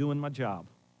just doing my job.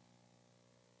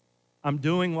 I'm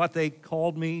doing what they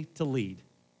called me to lead.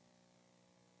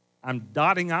 I'm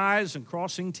dotting I's and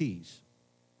crossing T's."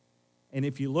 And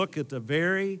if you look at the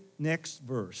very next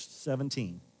verse,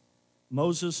 17,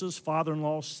 Moses'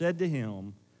 father-in-law said to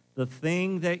him, "The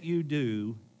thing that you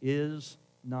do is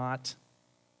not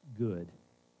good."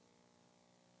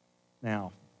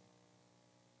 Now,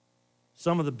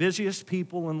 some of the busiest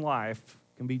people in life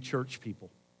can be church people.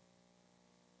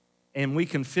 And we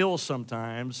can feel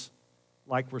sometimes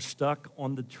like we're stuck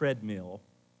on the treadmill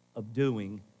of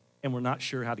doing, and we're not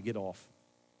sure how to get off.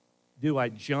 Do I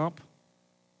jump?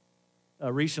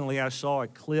 Recently, I saw a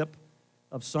clip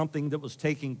of something that was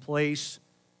taking place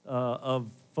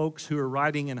of folks who are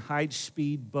riding in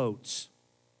high-speed boats.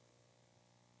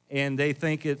 And they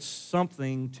think it's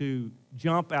something to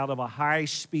jump out of a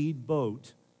high-speed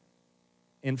boat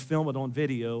and film it on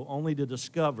video, only to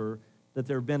discover that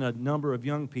there have been a number of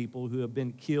young people who have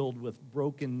been killed with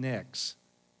broken necks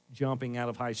jumping out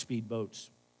of high-speed boats.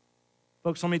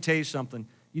 Folks, let me tell you something.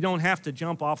 You don't have to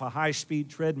jump off a high-speed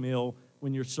treadmill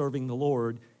when you're serving the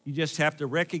Lord. You just have to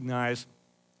recognize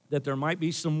that there might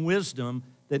be some wisdom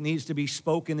that needs to be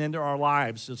spoken into our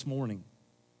lives this morning.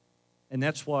 And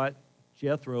that's what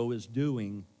Jethro is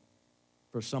doing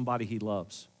for somebody he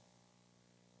loves.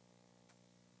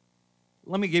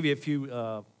 Let me give you a few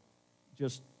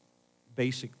just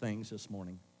basic things this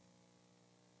morning.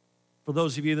 For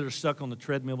those of you that are stuck on the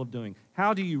treadmill of doing,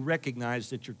 how do you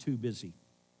recognize that you're too busy?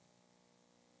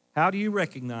 How do you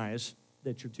recognize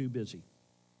that you're too busy?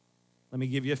 Let me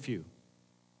give you a few.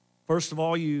 First of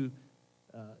all, you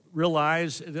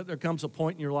realize that there comes a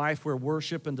point in your life where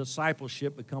worship and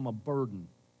discipleship become a burden.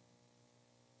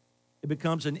 It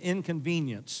becomes an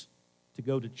inconvenience to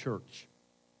go to church.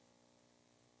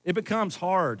 It becomes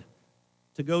hard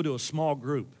to go to a small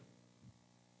group.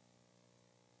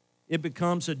 It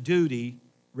becomes a duty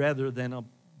rather than a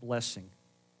blessing.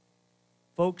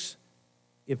 Folks,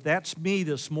 if that's me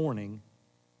this morning,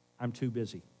 I'm too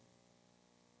busy.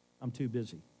 I'm too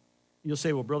busy. You'll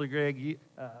say, well, Brother Greg,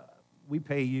 we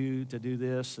pay you to do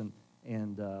this.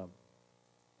 And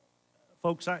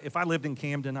folks, if I lived in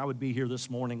Camden, I would be here this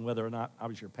morning whether or not I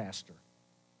was your pastor.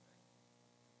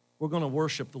 We're going to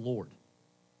worship the Lord.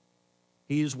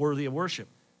 He is worthy of worship.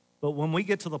 But when we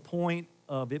get to the point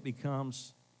of it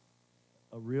becomes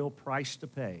a real price to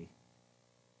pay,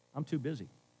 I'm too busy.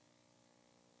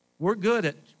 We're good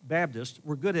at Baptists.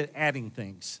 We're good at adding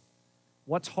things.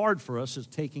 What's hard for us is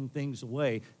taking things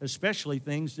away, especially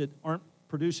things that aren't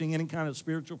producing any kind of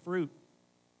spiritual fruit,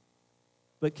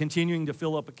 but continuing to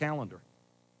fill up a calendar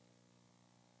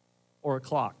or a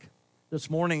clock. This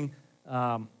morning,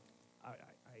 I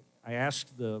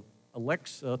asked the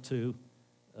Alexa to,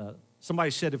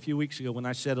 somebody said a few weeks ago when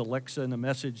I said Alexa in a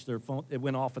message, their phone, it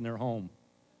went off in their home.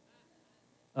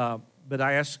 But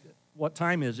I asked, what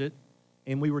time is it?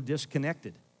 And we were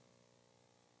disconnected.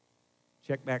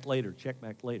 Check back later, check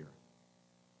back later.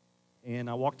 And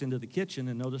I walked into the kitchen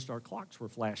and noticed our clocks were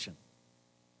flashing.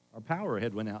 Our power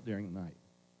had went out during the night.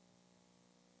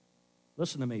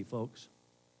 Listen to me, folks.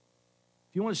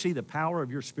 If you want to see the power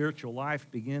of your spiritual life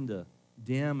begin to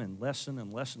dim and lessen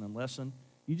and lessen and lessen,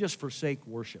 you just forsake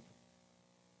worship.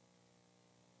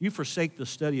 You forsake the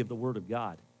study of the Word of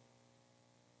God.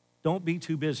 Don't be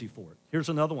too busy for it. Here's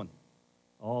another one.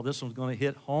 Oh, this one's going to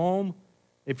hit home.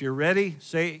 If you're ready,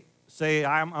 say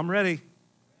I'm ready.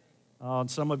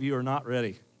 And some of you are not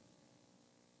ready.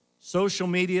 Social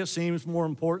media seems more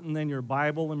important than your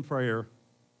Bible and prayer.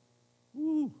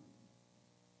 Woo.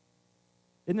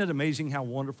 Isn't it amazing how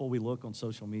wonderful we look on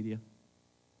social media?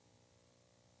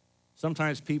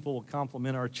 Sometimes people will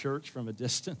compliment our church from a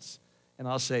distance, and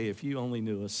I'll say, if you only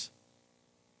knew us.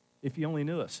 If you only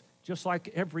knew us. Just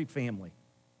like every family.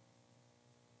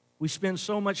 We spend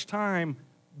so much time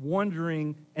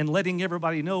wondering and letting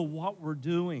everybody know what we're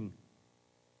doing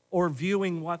or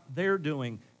viewing what they're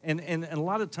doing. And a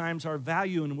lot of times our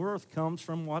value and worth comes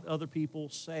from what other people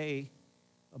say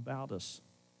about us.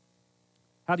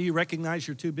 How do you recognize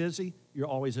you're too busy? You're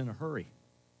always in a hurry.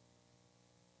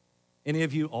 Any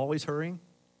of you always hurrying?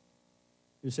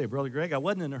 You say, Brother Greg, I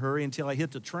wasn't in a hurry until I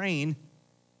hit the train.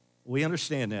 We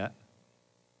understand that.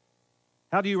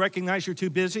 How do you recognize you're too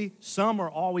busy? Some are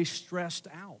always stressed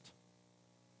out.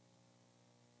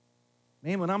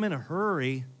 Man, when I'm in a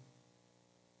hurry,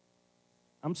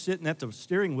 I'm sitting at the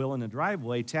steering wheel in the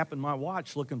driveway tapping my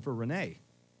watch looking for Renee.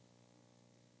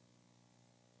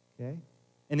 Okay?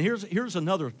 And here's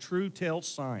another true tell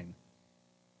sign.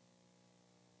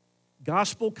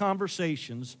 Gospel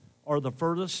conversations are the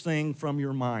furthest thing from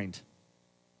your mind.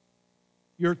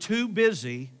 You're too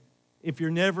busy if you're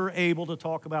never able to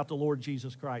talk about the Lord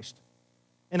Jesus Christ.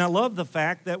 And I love the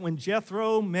fact that when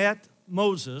Jethro met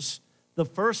Moses, the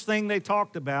first thing they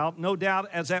talked about, no doubt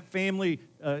as that family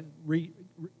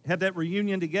had that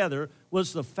reunion together,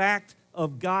 was the fact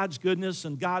of God's goodness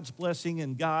and God's blessing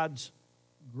and God's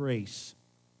grace.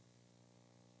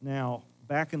 Now,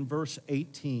 back in verse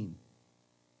 18,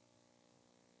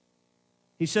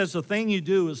 he says, the thing you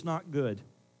do is not good.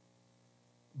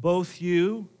 Both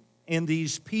you and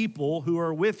these people who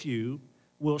are with you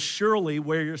will surely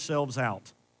wear yourselves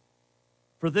out.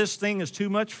 For this thing is too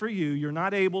much for you. You're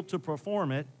not able to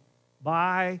perform it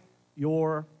by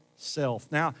yourself.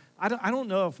 Now, I don't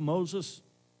know if Moses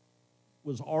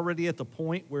was already at the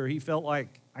point where he felt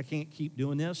like, I can't keep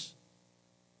doing this.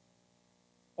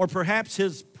 Or perhaps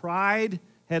his pride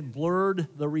had blurred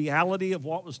the reality of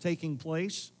what was taking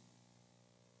place.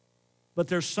 But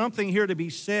there's something here to be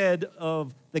said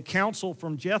of the counsel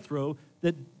from Jethro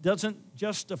that doesn't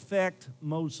just affect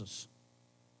Moses.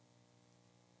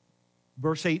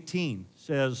 Verse 18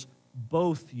 says,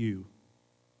 both you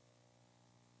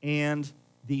and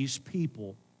these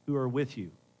people who are with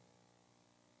you.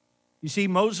 You see,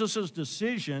 Moses'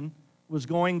 decision was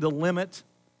going to limit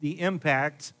the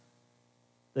impact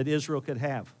that Israel could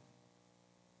have.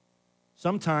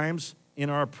 Sometimes in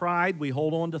our pride, we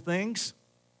hold on to things.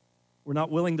 We're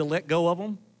not willing to let go of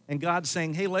them. And God's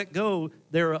saying, hey, let go.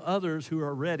 There are others who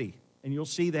are ready. And you'll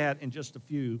see that in just a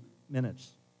few minutes.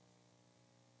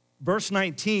 Verse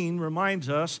 19 reminds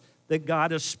us that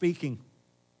God is speaking.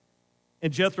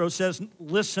 And Jethro says,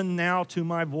 listen now to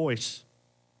my voice.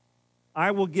 I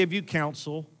will give you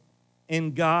counsel,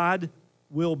 and God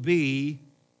will be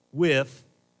with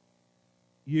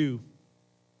you.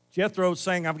 Jethro is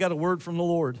saying, I've got a word from the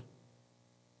Lord.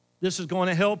 This is going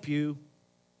to help you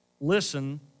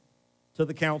listen to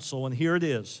the counsel. And here it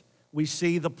is. We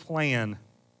see the plan.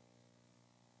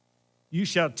 You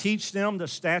shall teach them the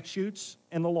statutes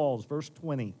and the laws, verse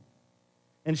 20,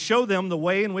 and show them the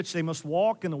way in which they must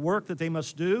walk and the work that they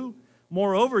must do.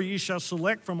 Moreover, you shall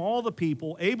select from all the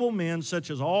people able men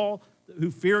such as all who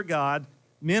fear God,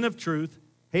 men of truth,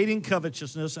 hating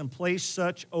covetousness, and place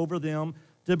such over them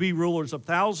to be rulers of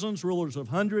thousands, rulers of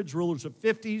hundreds, rulers of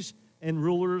fifties, and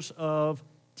rulers of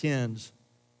tens.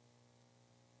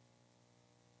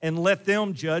 And let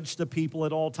them judge the people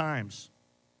at all times.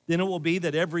 Then it will be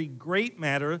that every great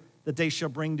matter that they shall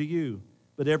bring to you,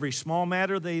 but every small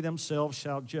matter they themselves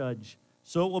shall judge.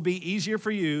 So it will be easier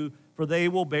for you, for they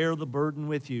will bear the burden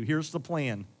with you. Here's the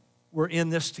plan. We're in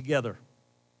this together.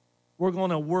 We're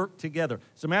going to work together.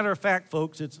 As a matter of fact,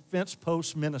 folks, it's fence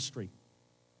post ministry.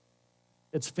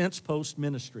 It's fence post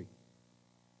ministry.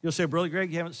 You'll say, Brother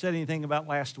Greg, you haven't said anything about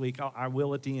last week. I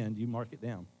will at the end. You mark it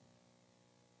down.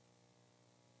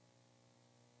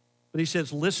 But he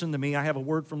says, listen to me. I have a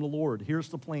word from the Lord. Here's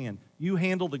the plan. You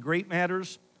handle the great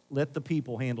matters. Let the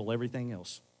people handle everything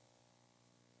else.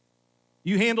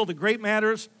 You handle the great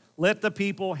matters. Let the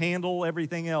people handle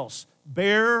everything else.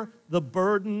 Bear the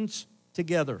burdens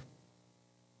together.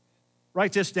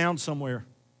 Write this down somewhere.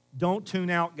 Don't tune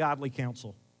out godly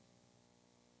counsel.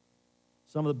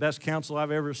 Some of the best counsel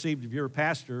I've ever received, if you're a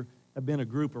pastor, have been a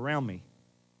group around me.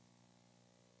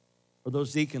 Or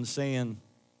those deacons saying,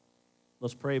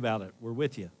 let's pray about it. We're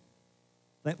with you.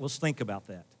 Let's think about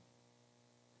that.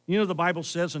 You know, the Bible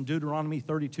says in Deuteronomy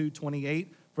 32:28,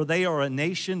 for they are a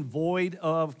nation void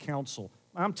of counsel.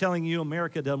 I'm telling you,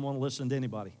 America doesn't want to listen to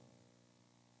anybody.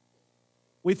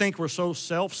 We think we're so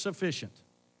self-sufficient.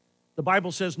 The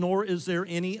Bible says, nor is there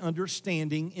any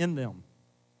understanding in them.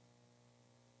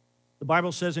 The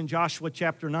Bible says in Joshua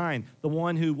chapter 9, the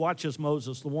one who watches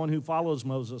Moses, the one who follows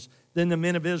Moses. Then the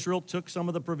men of Israel took some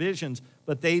of the provisions,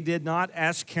 but they did not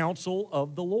ask counsel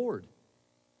of the Lord.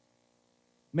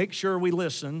 Make sure we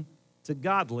listen to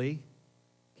godly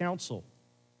counsel.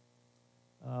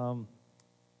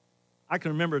 I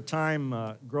can remember a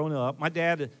time growing up. My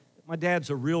dad's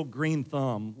a real green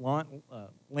thumb,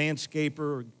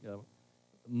 landscaper.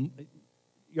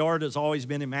 Yard has always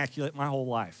been immaculate my whole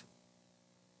life.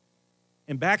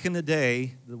 And back in the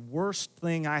day, the worst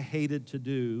thing I hated to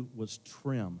do was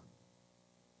trim.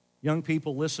 Young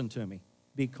people, listen to me,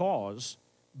 because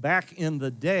back in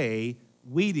the day,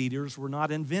 weed eaters were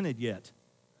not invented yet.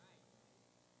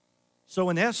 So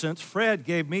in essence, Fred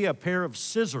gave me a pair of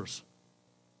scissors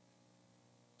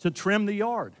to trim the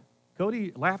yard.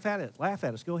 Cody, laugh at it. Laugh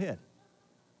at us. Go ahead.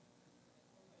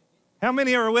 How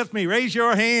many are with me? Raise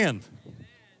your hand.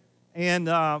 And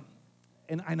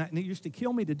it used to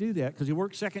kill me to do that because he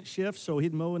worked second shift, so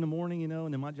he'd mow in the morning,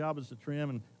 and then my job is to trim,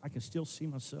 and I can still see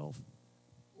myself.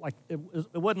 Like, it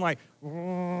wasn't like,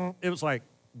 it was like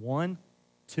 1,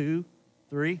 2,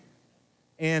 3.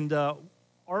 And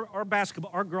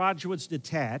our garage was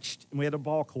detached, and we had a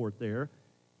ball court there.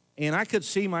 And I could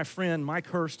see my friend Mike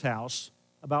Hurst's house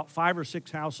about 5 or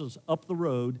 6 houses up the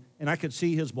road, and I could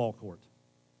see his ball court.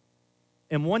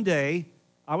 And one day,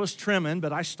 I was trimming,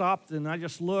 but I stopped and I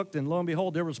just looked, and lo and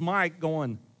behold, there was Mike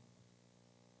going.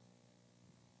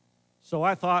 So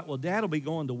I thought, well, Dad will be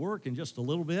going to work in just a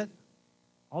little bit.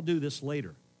 I'll do this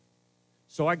later.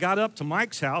 So I got up to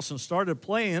Mike's house and started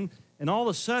playing, and all of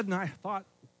a sudden I thought,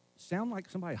 sound like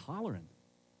somebody hollering.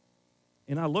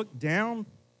 And I looked down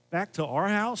back to our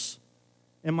house,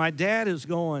 and my dad is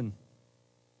going.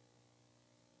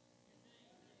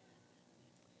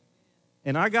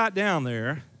 And I got down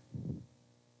there,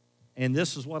 and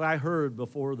this is what I heard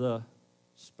before the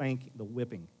spanking, the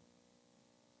whipping.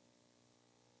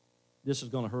 This is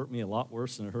going to hurt me a lot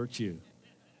worse than it hurts you.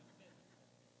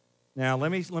 Now,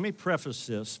 let me preface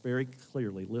this very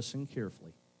clearly. Listen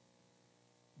carefully.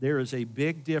 There is a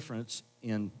big difference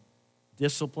in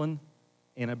discipline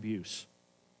and abuse.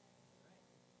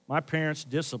 My parents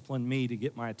disciplined me to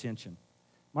get my attention.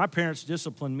 My parents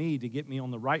disciplined me to get me on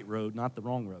the right road, not the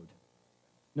wrong road.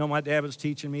 You know, my dad was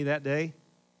teaching me that day,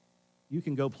 you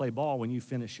can go play ball when you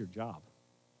finish your job.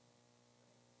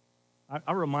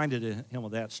 I reminded him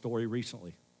of that story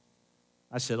recently.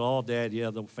 I said, oh, Dad, yeah,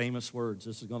 the famous words,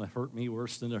 this is going to hurt me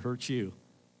worse than it hurts you.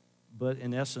 But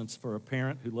in essence, for a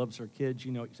parent who loves their kids,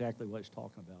 you know exactly what he's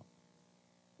talking about.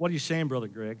 What are you saying, Brother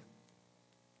Greg?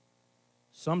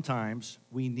 Sometimes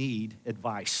we need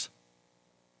advice.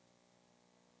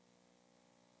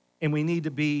 And we need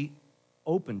to be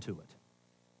open to it.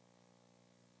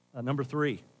 Number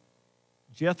 3,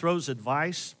 Jethro's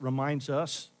advice reminds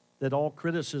us that all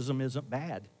criticism isn't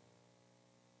bad.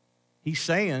 He's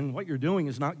saying what you're doing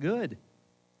is not good.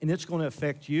 And it's going to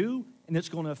affect you, and it's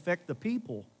going to affect the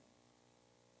people.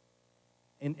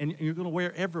 And you're going to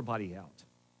wear everybody out.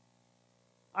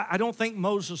 I don't think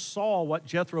Moses saw what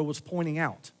Jethro was pointing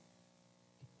out.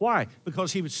 Why?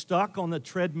 Because he was stuck on the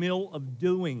treadmill of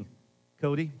doing,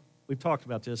 Cody. We've talked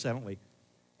about this, haven't we?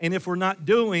 And if we're not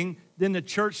doing, then the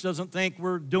church doesn't think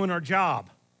we're doing our job.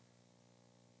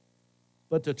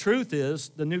 But the truth is,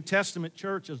 the New Testament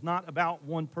church is not about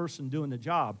one person doing the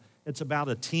job. It's about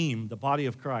a team, the body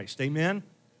of Christ. Amen?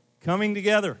 Coming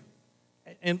together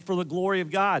and for the glory of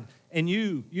God. And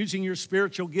you using your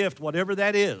spiritual gift, whatever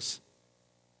that is,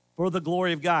 for the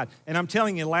glory of God. And I'm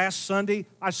telling you, last Sunday,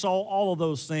 I saw all of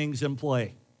those things in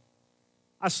play.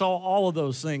 I saw all of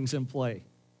those things in play.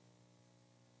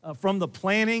 From the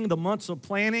planning, the months of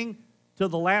planning, to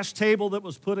the last table that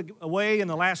was put away and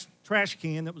the last trash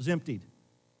can that was emptied.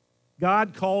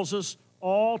 God calls us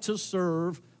all to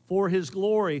serve for His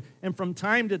glory. And from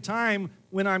time to time,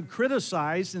 when I'm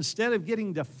criticized, instead of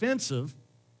getting defensive,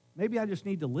 maybe I just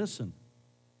need to listen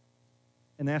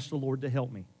and ask the Lord to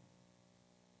help me.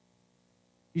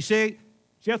 You see,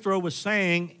 Jethro was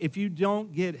saying, if you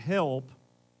don't get help,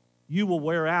 you will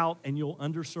wear out and you'll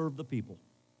underserve the people.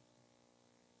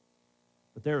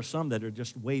 But there are some that are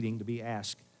just waiting to be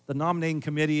asked. The nominating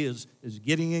committee is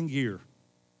getting in gear.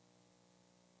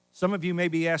 Some of you may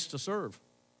be asked to serve.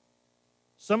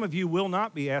 Some of you will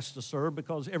not be asked to serve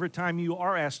because every time you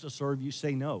are asked to serve, you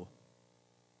say no.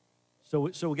 So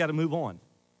we got to move on.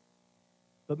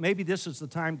 But maybe this is the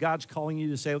time God's calling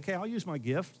you to say, okay, I'll use my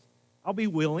gift. I'll be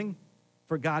willing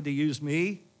for God to use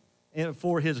me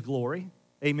for His glory.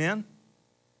 Amen?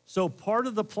 So part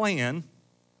of the plan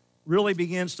really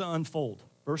begins to unfold.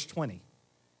 Verse 20.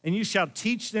 And you shall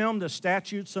teach them the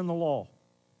statutes and the law.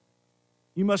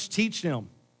 You must teach them.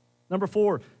 Number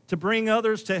 4, to bring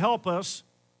others to help us,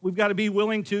 we've got to be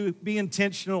willing to be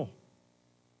intentional.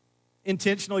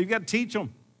 Intentional, you've got to teach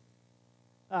them.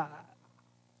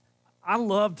 I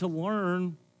love to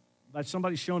learn by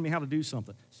somebody showing me how to do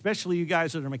something, especially you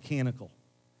guys that are mechanical.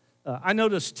 I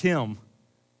noticed Tim.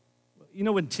 You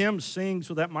know when Tim sings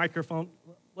with that microphone,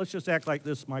 let's just act like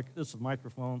this is a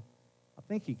microphone. I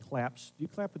think he claps. Do you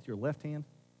clap with your left hand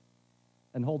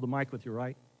and hold the mic with your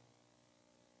right?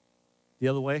 The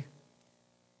other way?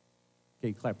 Okay,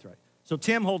 you clapped right. So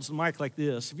Tim holds the mic like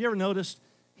this. Have you ever noticed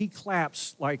he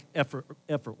claps like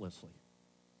effortlessly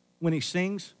when he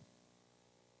sings?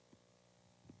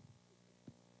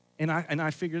 And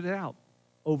I figured it out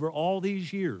over all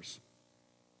these years.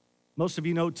 Most of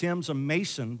you know Tim's a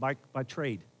mason by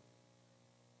trade.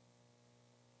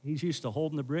 He's used to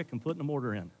holding the brick and putting the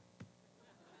mortar in.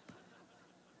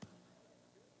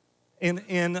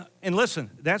 And listen,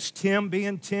 that's Tim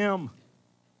being Tim.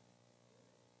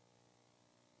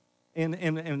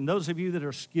 And those of you that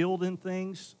are skilled in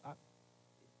things,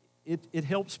 it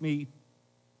helps me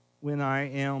when I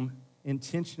am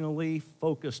intentionally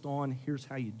focused on here's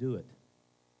how you do it.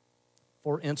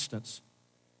 For instance,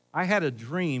 I had a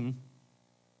dream,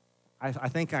 I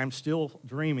think I'm still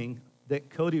dreaming, that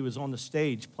Cody was on the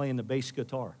stage playing the bass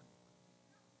guitar.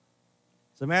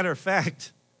 As a matter of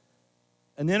fact,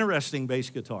 an interesting bass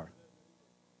guitar.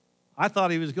 I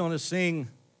thought he was going to sing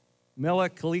Mele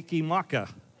Kaliki Maka.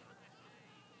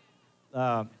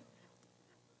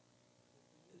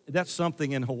 That's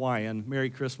something in Hawaiian,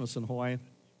 Merry Christmas in Hawaiian.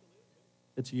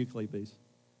 It's a ukulele bass.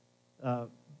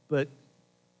 But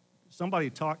somebody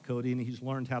taught Cody, and he's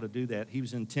learned how to do that. He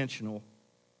was intentional.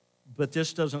 But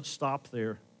this doesn't stop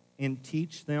there. And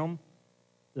teach them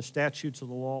the statutes of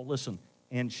the law. Listen,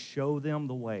 and show them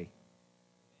the way.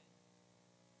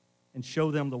 And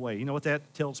show them the way. You know what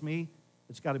that tells me?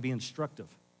 It's got to be instructive.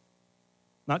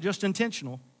 Not just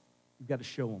intentional. You've got to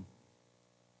show them.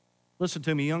 Listen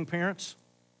to me, young parents.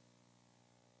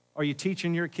 Are you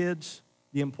teaching your kids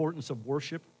the importance of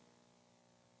worship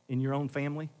in your own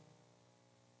family?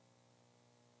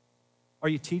 Are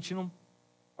you teaching them?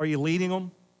 Are you leading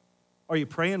them? Are you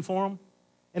praying for them?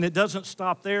 And it doesn't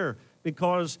stop there,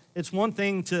 because it's one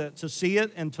thing to see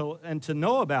it and to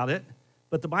know about it,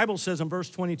 but the Bible says in verse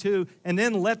 22, and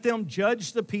then let them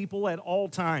judge the people at all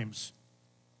times.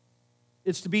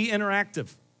 It's to be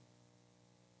interactive.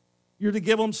 You're to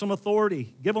give them some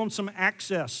authority, give them some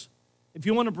access. If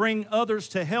you want to bring others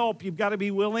to help, you've got to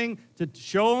be willing to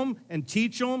show them and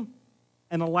teach them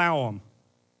and allow them.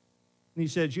 And he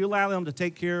says, you allow them to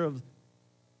take care of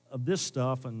this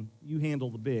stuff, and you handle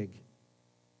the big.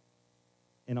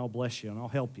 And I'll bless you, and I'll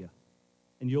help you.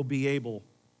 And you'll be able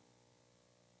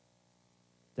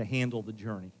to handle the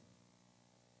journey.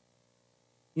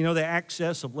 You know, the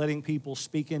access of letting people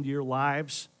speak into your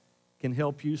lives can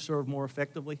help you serve more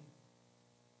effectively.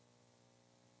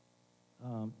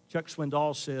 Chuck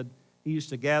Swindoll said he used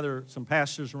to gather some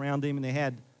pastors around him, and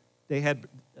they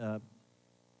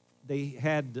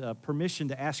had permission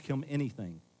to ask him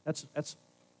anything. That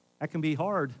can be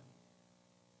hard.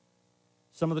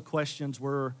 Some of the questions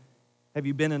were, have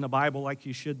you been in the Bible like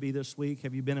you should be this week?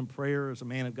 Have you been in prayer as a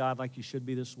man of God like you should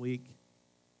be this week?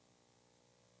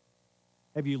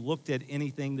 Have you looked at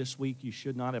anything this week you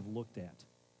should not have looked at?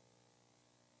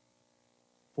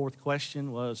 Fourth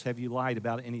question was, have you lied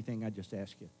about anything I just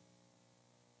asked you?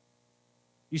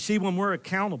 You see, when we're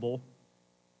accountable,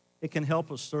 it can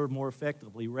help us serve more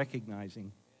effectively,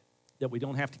 recognizing that we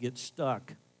don't have to get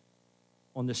stuck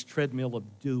on this treadmill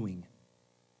of doing.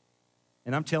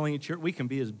 And I'm telling you, church, we can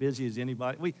be as busy as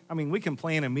anybody. We can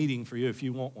plan a meeting for you if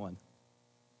you want one.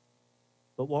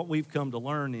 But what we've come to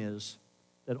learn is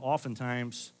that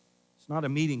oftentimes it's not a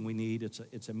meeting we need,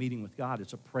 it's a meeting with God.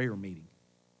 It's a prayer meeting.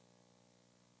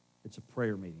 It's a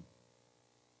prayer meeting.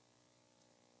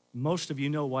 Most of you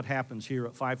know what happens here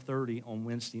at 5:30 on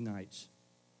Wednesday nights.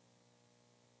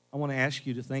 I want to ask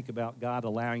you to think about God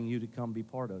allowing you to come be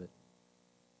part of it.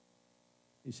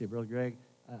 You say, Brother Greg,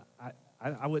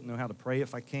 I wouldn't know how to pray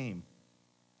if I came.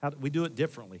 We do it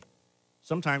differently.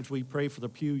 Sometimes we pray for the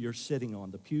pew you're sitting on.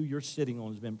 The pew you're sitting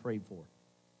on has been prayed for.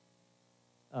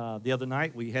 The other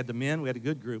night, we had the men. We had a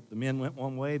good group. The men went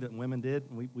one way, the women did,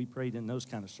 and we prayed in those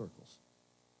kind of circles.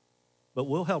 But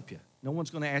we'll help you. No one's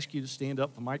going to ask you to stand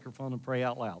up for a microphone and pray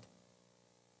out loud.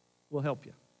 We'll help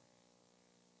you.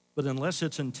 But unless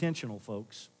it's intentional,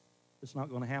 folks, it's not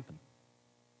going to happen.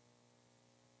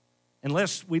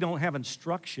 Unless we don't have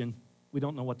instruction, we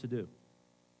don't know what to do.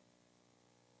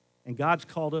 And God's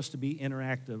called us to be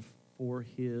interactive for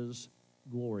His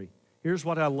glory. Here's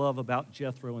what I love about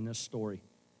Jethro in this story.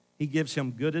 He gives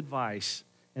him good advice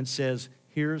and says,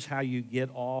 here's how you get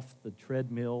off the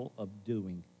treadmill of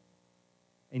doing.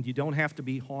 And you don't have to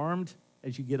be harmed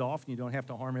as you get off, and you don't have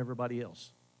to harm everybody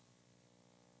else.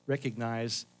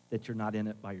 Recognize that you're not in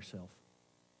it by yourself.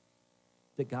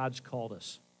 That God's called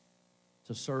us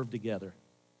to serve together.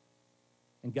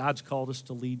 And God's called us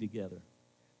to lead together.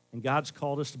 And God's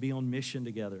called us to be on mission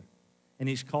together. And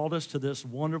He's called us to this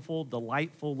wonderful,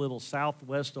 delightful little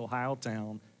southwest Ohio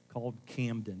town called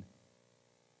Camden.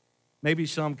 Maybe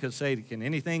some could say, can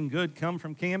anything good come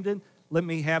from Camden? Let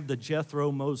me have the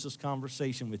Jethro Moses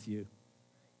conversation with you.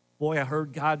 Boy, I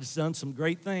heard God's done some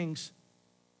great things.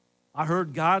 I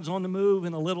heard God's on the move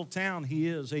in a little town. He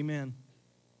is, amen.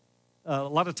 A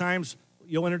lot of times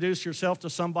you'll introduce yourself to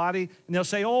somebody and they'll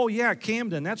say, oh yeah,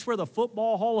 Camden, that's where the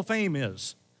Football Hall of Fame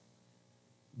is.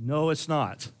 No, it's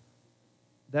not.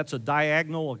 That's a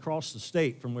diagonal across the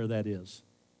state from where that is.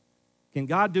 Can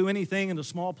God do anything in a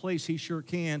small place? He sure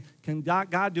can. Can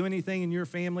God do anything in your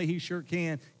family? He sure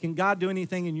can. Can God do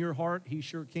anything in your heart? He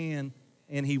sure can.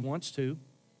 And He wants to.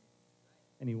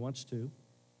 And He wants to.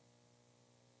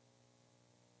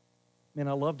 Man,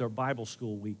 I loved our Bible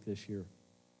school week this year.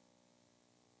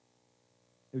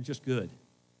 It was just good.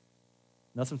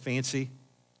 Nothing fancy.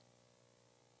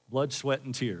 Blood, sweat,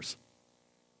 and tears.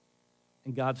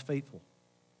 And God's faithful.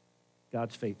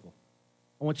 God's faithful.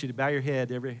 I want you to bow your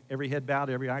head, every head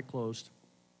bowed, every eye closed.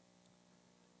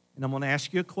 And I'm going to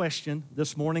ask you a question.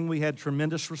 This morning we had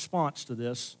tremendous response to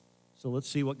this, so let's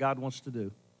see what God wants to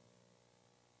do.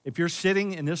 If you're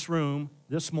sitting in this room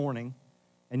this morning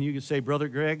and you could say, Brother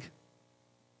Greg,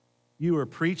 you are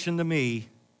preaching to me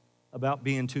about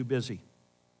being too busy.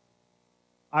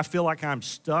 I feel like I'm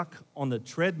stuck on the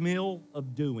treadmill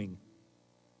of doing.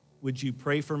 Would you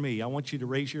pray for me? I want you to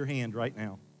raise your hand right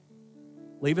now.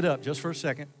 Leave it up just for a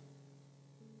second.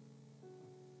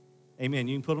 Amen.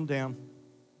 You can put them down.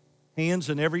 Hands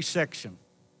in every section.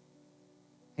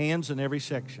 Hands in every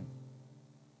section.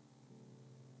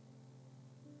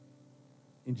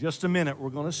 In just a minute,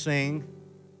 we're going to sing,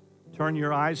 Turn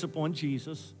Your Eyes Upon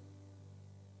Jesus.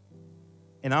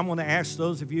 And I'm going to ask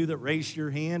those of you that raised your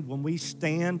hand when we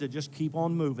stand to just keep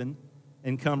on moving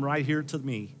and come right here to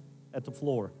me at the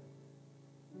floor.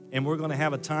 And we're going to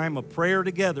have a time of prayer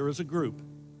together as a group,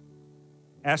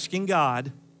 asking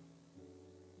God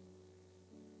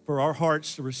for our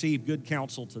hearts to receive good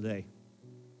counsel today,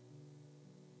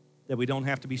 that we don't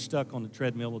have to be stuck on the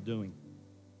treadmill of doing.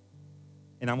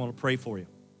 And I'm going to pray for you.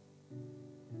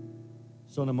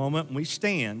 So in a moment when we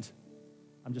stand,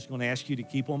 I'm just going to ask you to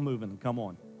keep on moving and come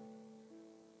on.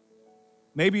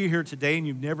 Maybe you're here today and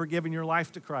you've never given your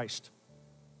life to Christ.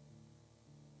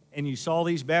 And you saw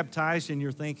these baptized and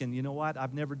you're thinking, you know what,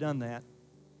 I've never done that.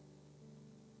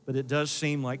 But it does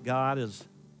seem like God is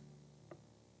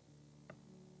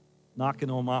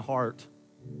knocking on my heart.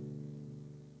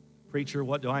 Preacher,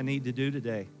 what do I need to do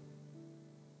today?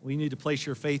 Well, you need to place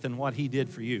your faith in what He did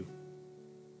for you.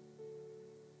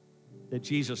 that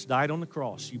Jesus died on the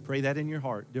cross. You pray that in your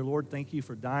heart. Dear Lord, thank you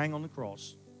for dying on the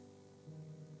cross.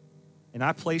 And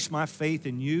I place my faith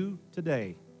in you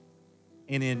today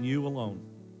and in you alone.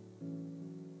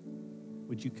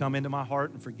 Would you come into my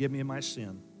heart and forgive me of my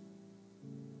sin?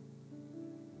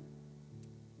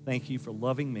 Thank you for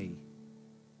loving me.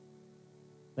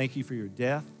 Thank you for your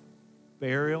death,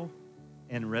 burial,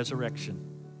 and resurrection.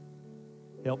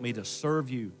 Help me to serve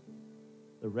you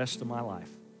the rest of my life.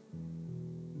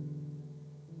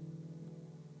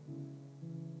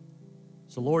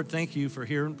 So, Lord, thank you for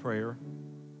hearing prayer.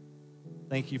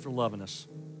 Thank you for loving us.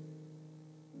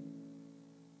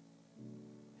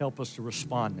 Help us to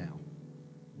respond now.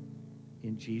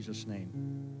 In Jesus' name,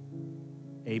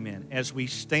 amen. As we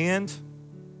stand,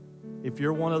 if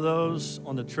you're one of those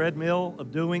on the treadmill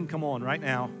of doing, come on right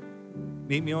now.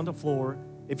 Meet me on the floor.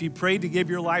 If you prayed to give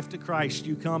your life to Christ,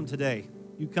 you come today.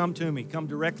 You come to me. Come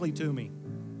directly to me.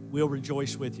 We'll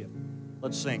rejoice with you.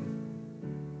 Let's sing.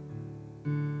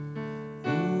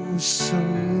 Oh, so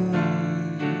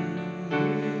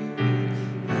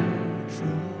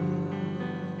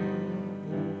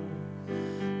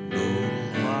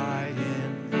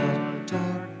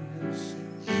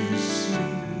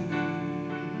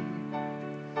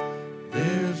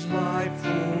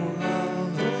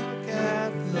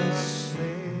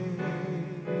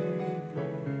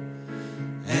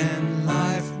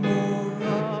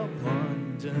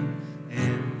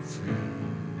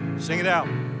Sing it out.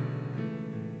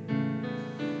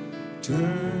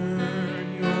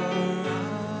 turn your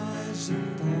eyes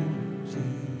upon Jesus.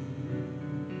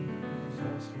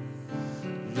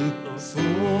 Look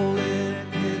full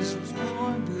in his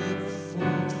wonderful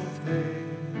face,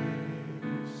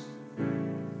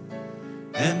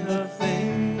 and the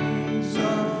things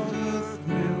of earth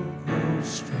will grow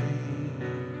strangely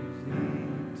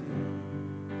dim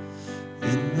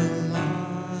in the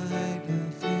light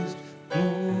of his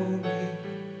glory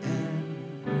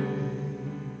and grace.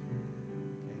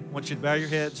 I want you to bow your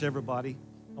heads, everybody.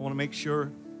 I want to make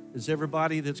sure, is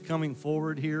everybody that's coming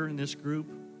forward here in this group,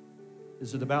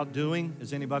 is it about doing?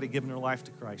 Has anybody given their life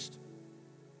to Christ?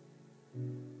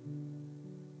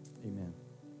 Amen.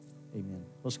 Amen.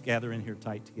 Let's gather in here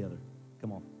tight together.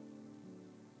 Come on.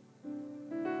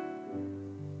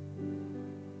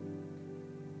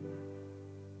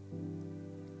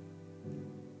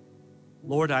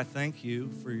 Lord, I thank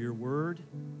you for your word,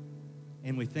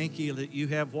 and we thank you that you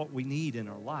have what we need in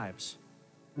our lives.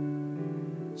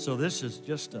 So this is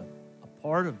just a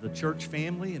part of the church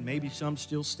family, and maybe some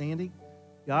still standing.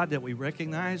 God, that we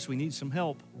recognize we need some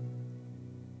help.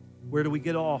 Where do we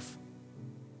get off?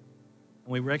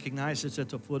 And we recognize it's at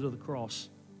the foot of the cross.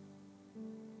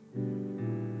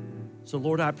 So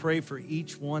Lord, I pray for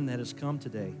each one that has come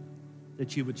today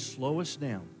that you would slow us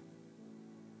down,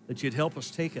 that you'd help us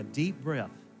take a deep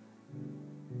breath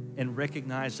and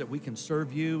recognize that we can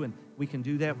serve you, and we can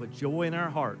do that with joy in our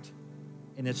heart,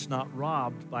 and it's not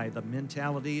robbed by the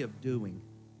mentality of doing.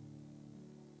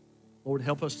 Lord,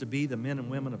 help us to be the men and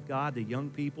women of God, the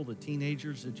young people, the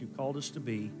teenagers that you've called us to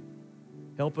be.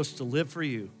 Help us to live for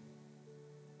you.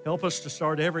 Help us to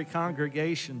start every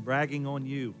congregation bragging on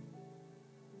you.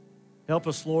 Help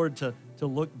us, Lord, to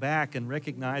look back and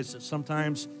recognize that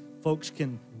sometimes folks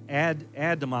can add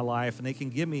to my life, and they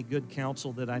can give me good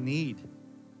counsel that I need.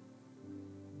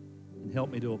 And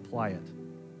help me to apply it.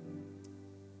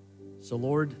 So,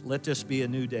 Lord, let this be a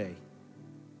new day.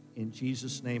 In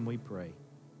Jesus' name we pray.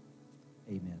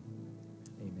 Amen.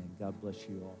 Amen. God bless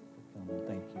you all for coming.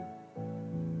 Thank you.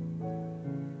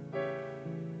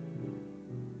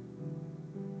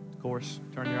 Chorus,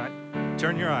 turn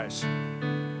your eyes.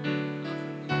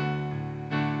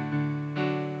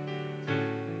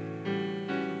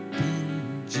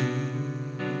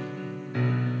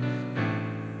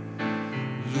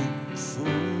 Look full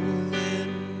in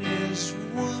his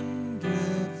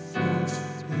wonderful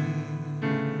face,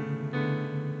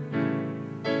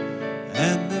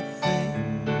 and the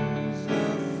things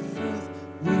of earth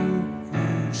will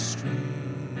grow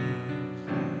strangely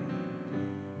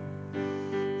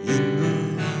in the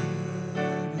light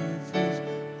of his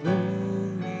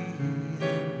glory and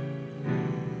grace.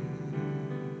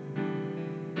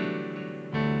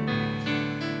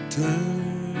 Turn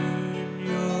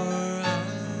your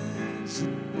eyes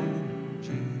upon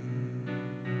Jesus.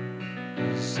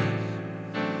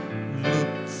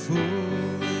 Look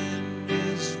full in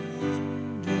his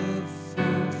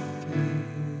wonderful face,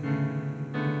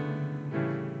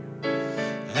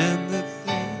 and the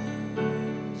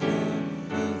things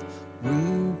of earth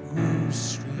will grow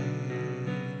strangely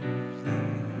dim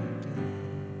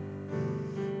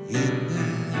in the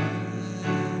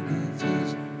light of his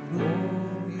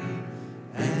glory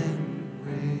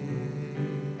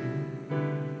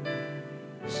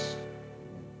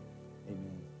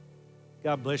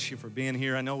God bless you for being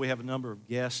here. I know we have a number of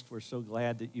guests. We're so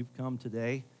glad that you've come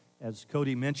today. As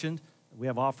Cody mentioned, we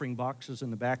have offering boxes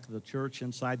in the back of the church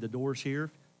inside the doors here.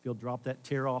 If you'll drop that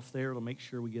tear off there, it'll make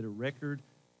sure we get a record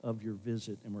of your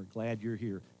visit, and we're glad you're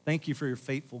here. Thank you for your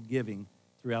faithful giving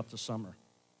throughout the summer.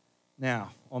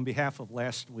 Now, on behalf of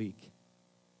last week,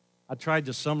 I tried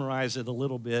to summarize it a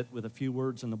little bit with a few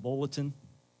words in the bulletin,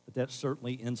 but that's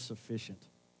certainly insufficient.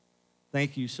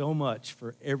 Thank you so much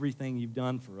for everything you've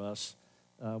done for us.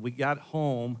 We got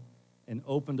home and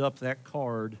opened up that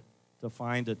card to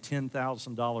find a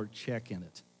 $10,000 check in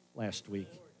it last week.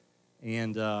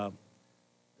 And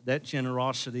that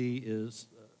generosity is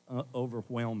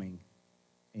overwhelming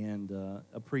and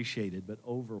appreciated, but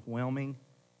overwhelming.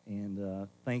 And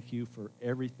thank you for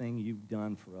everything you've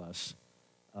done for us.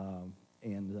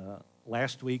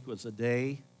 Last week was a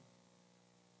day,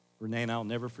 Renee and I'll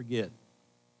never forget.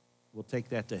 We'll take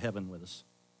that to heaven with us.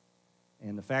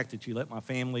 And the fact that you let my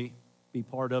family be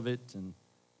part of it and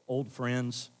old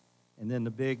friends, and then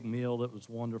the big meal that was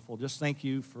wonderful. Just thank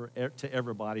you to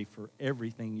everybody for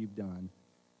everything you've done.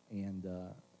 And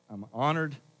I'm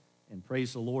honored and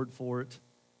praise the Lord for it.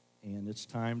 And it's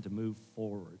time to move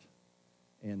forward.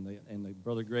 And the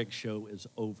Brother Greg show is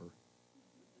over.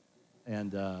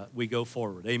 And we go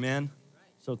forward. Amen?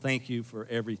 So thank you for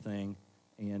everything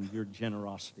and your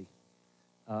generosity.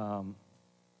 Am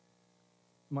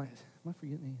I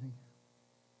forgetting anything?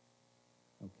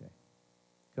 Okay.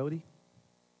 Cody,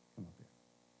 come up here.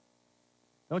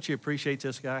 Don't you appreciate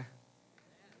this guy?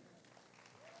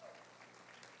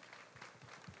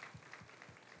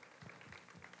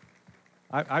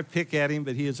 I pick at him,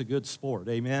 but he is a good sport.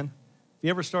 Amen? If he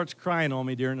ever starts crying on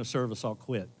me during the service, I'll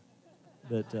quit.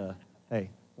 But, hey,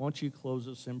 why don't you close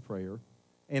us in prayer?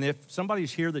 And if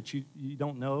somebody's here that you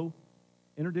don't know,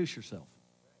 introduce yourself.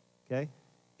 Okay?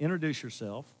 Introduce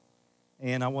yourself.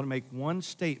 And I want to make one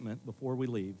statement before we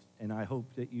leave, and I hope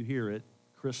that you hear it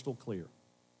crystal clear.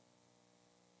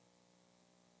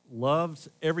 Loved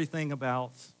everything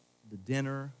about the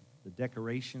dinner, the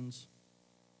decorations,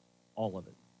 all of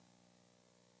it.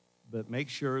 But make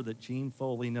sure that Gene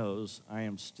Foley knows I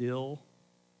am still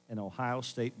an Ohio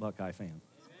State Buckeye fan.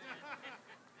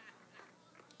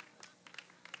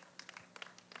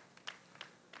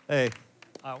 Hey.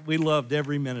 We loved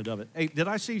every minute of it. Hey, did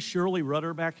I see Shirley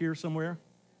Rudder back here somewhere?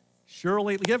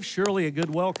 Shirley, give Shirley a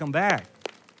good welcome back.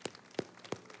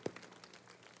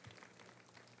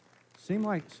 Seemed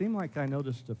like I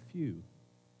noticed a few.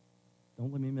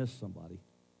 Don't let me miss somebody.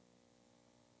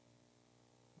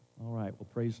 All right, well,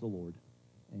 praise the Lord.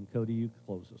 And Cody, you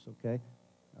close us, okay?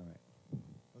 All right.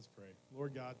 Let's pray.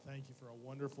 Lord God, thank you for a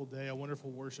wonderful day, a wonderful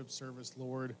worship service,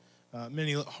 Lord.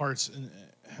 Many hearts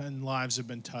and lives have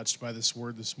been touched by this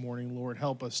word this morning. Lord,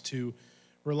 help us to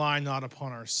rely not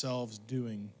upon ourselves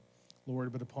doing,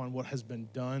 Lord, but upon what has been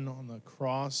done on the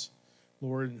cross.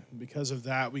 Lord, because of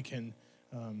that, we can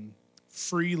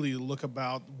freely look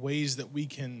about ways that we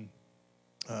can,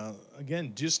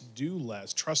 again, just do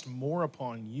less, trust more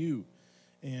upon you,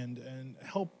 and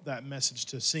help that message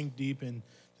to sink deep into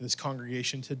this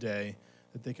congregation today,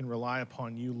 that they can rely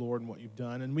upon you, Lord, and what you've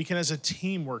done. And we can, as a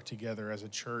team, work together as a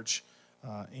church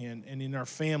and in our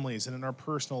families and in our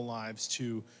personal lives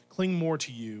to cling more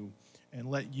to you and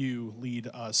let you lead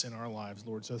us in our lives,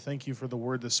 Lord. So thank you for the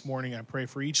word this morning. I pray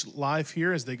for each life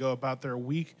here as they go about their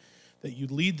week, that you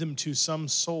lead them to some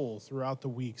soul throughout the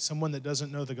week, someone that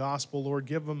doesn't know the gospel. Lord,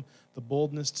 give them the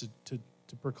boldness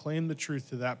to proclaim the truth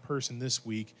to that person this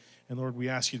week. And Lord, we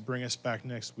ask you to bring us back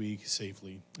next week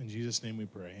safely. In Jesus' name we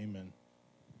pray, amen.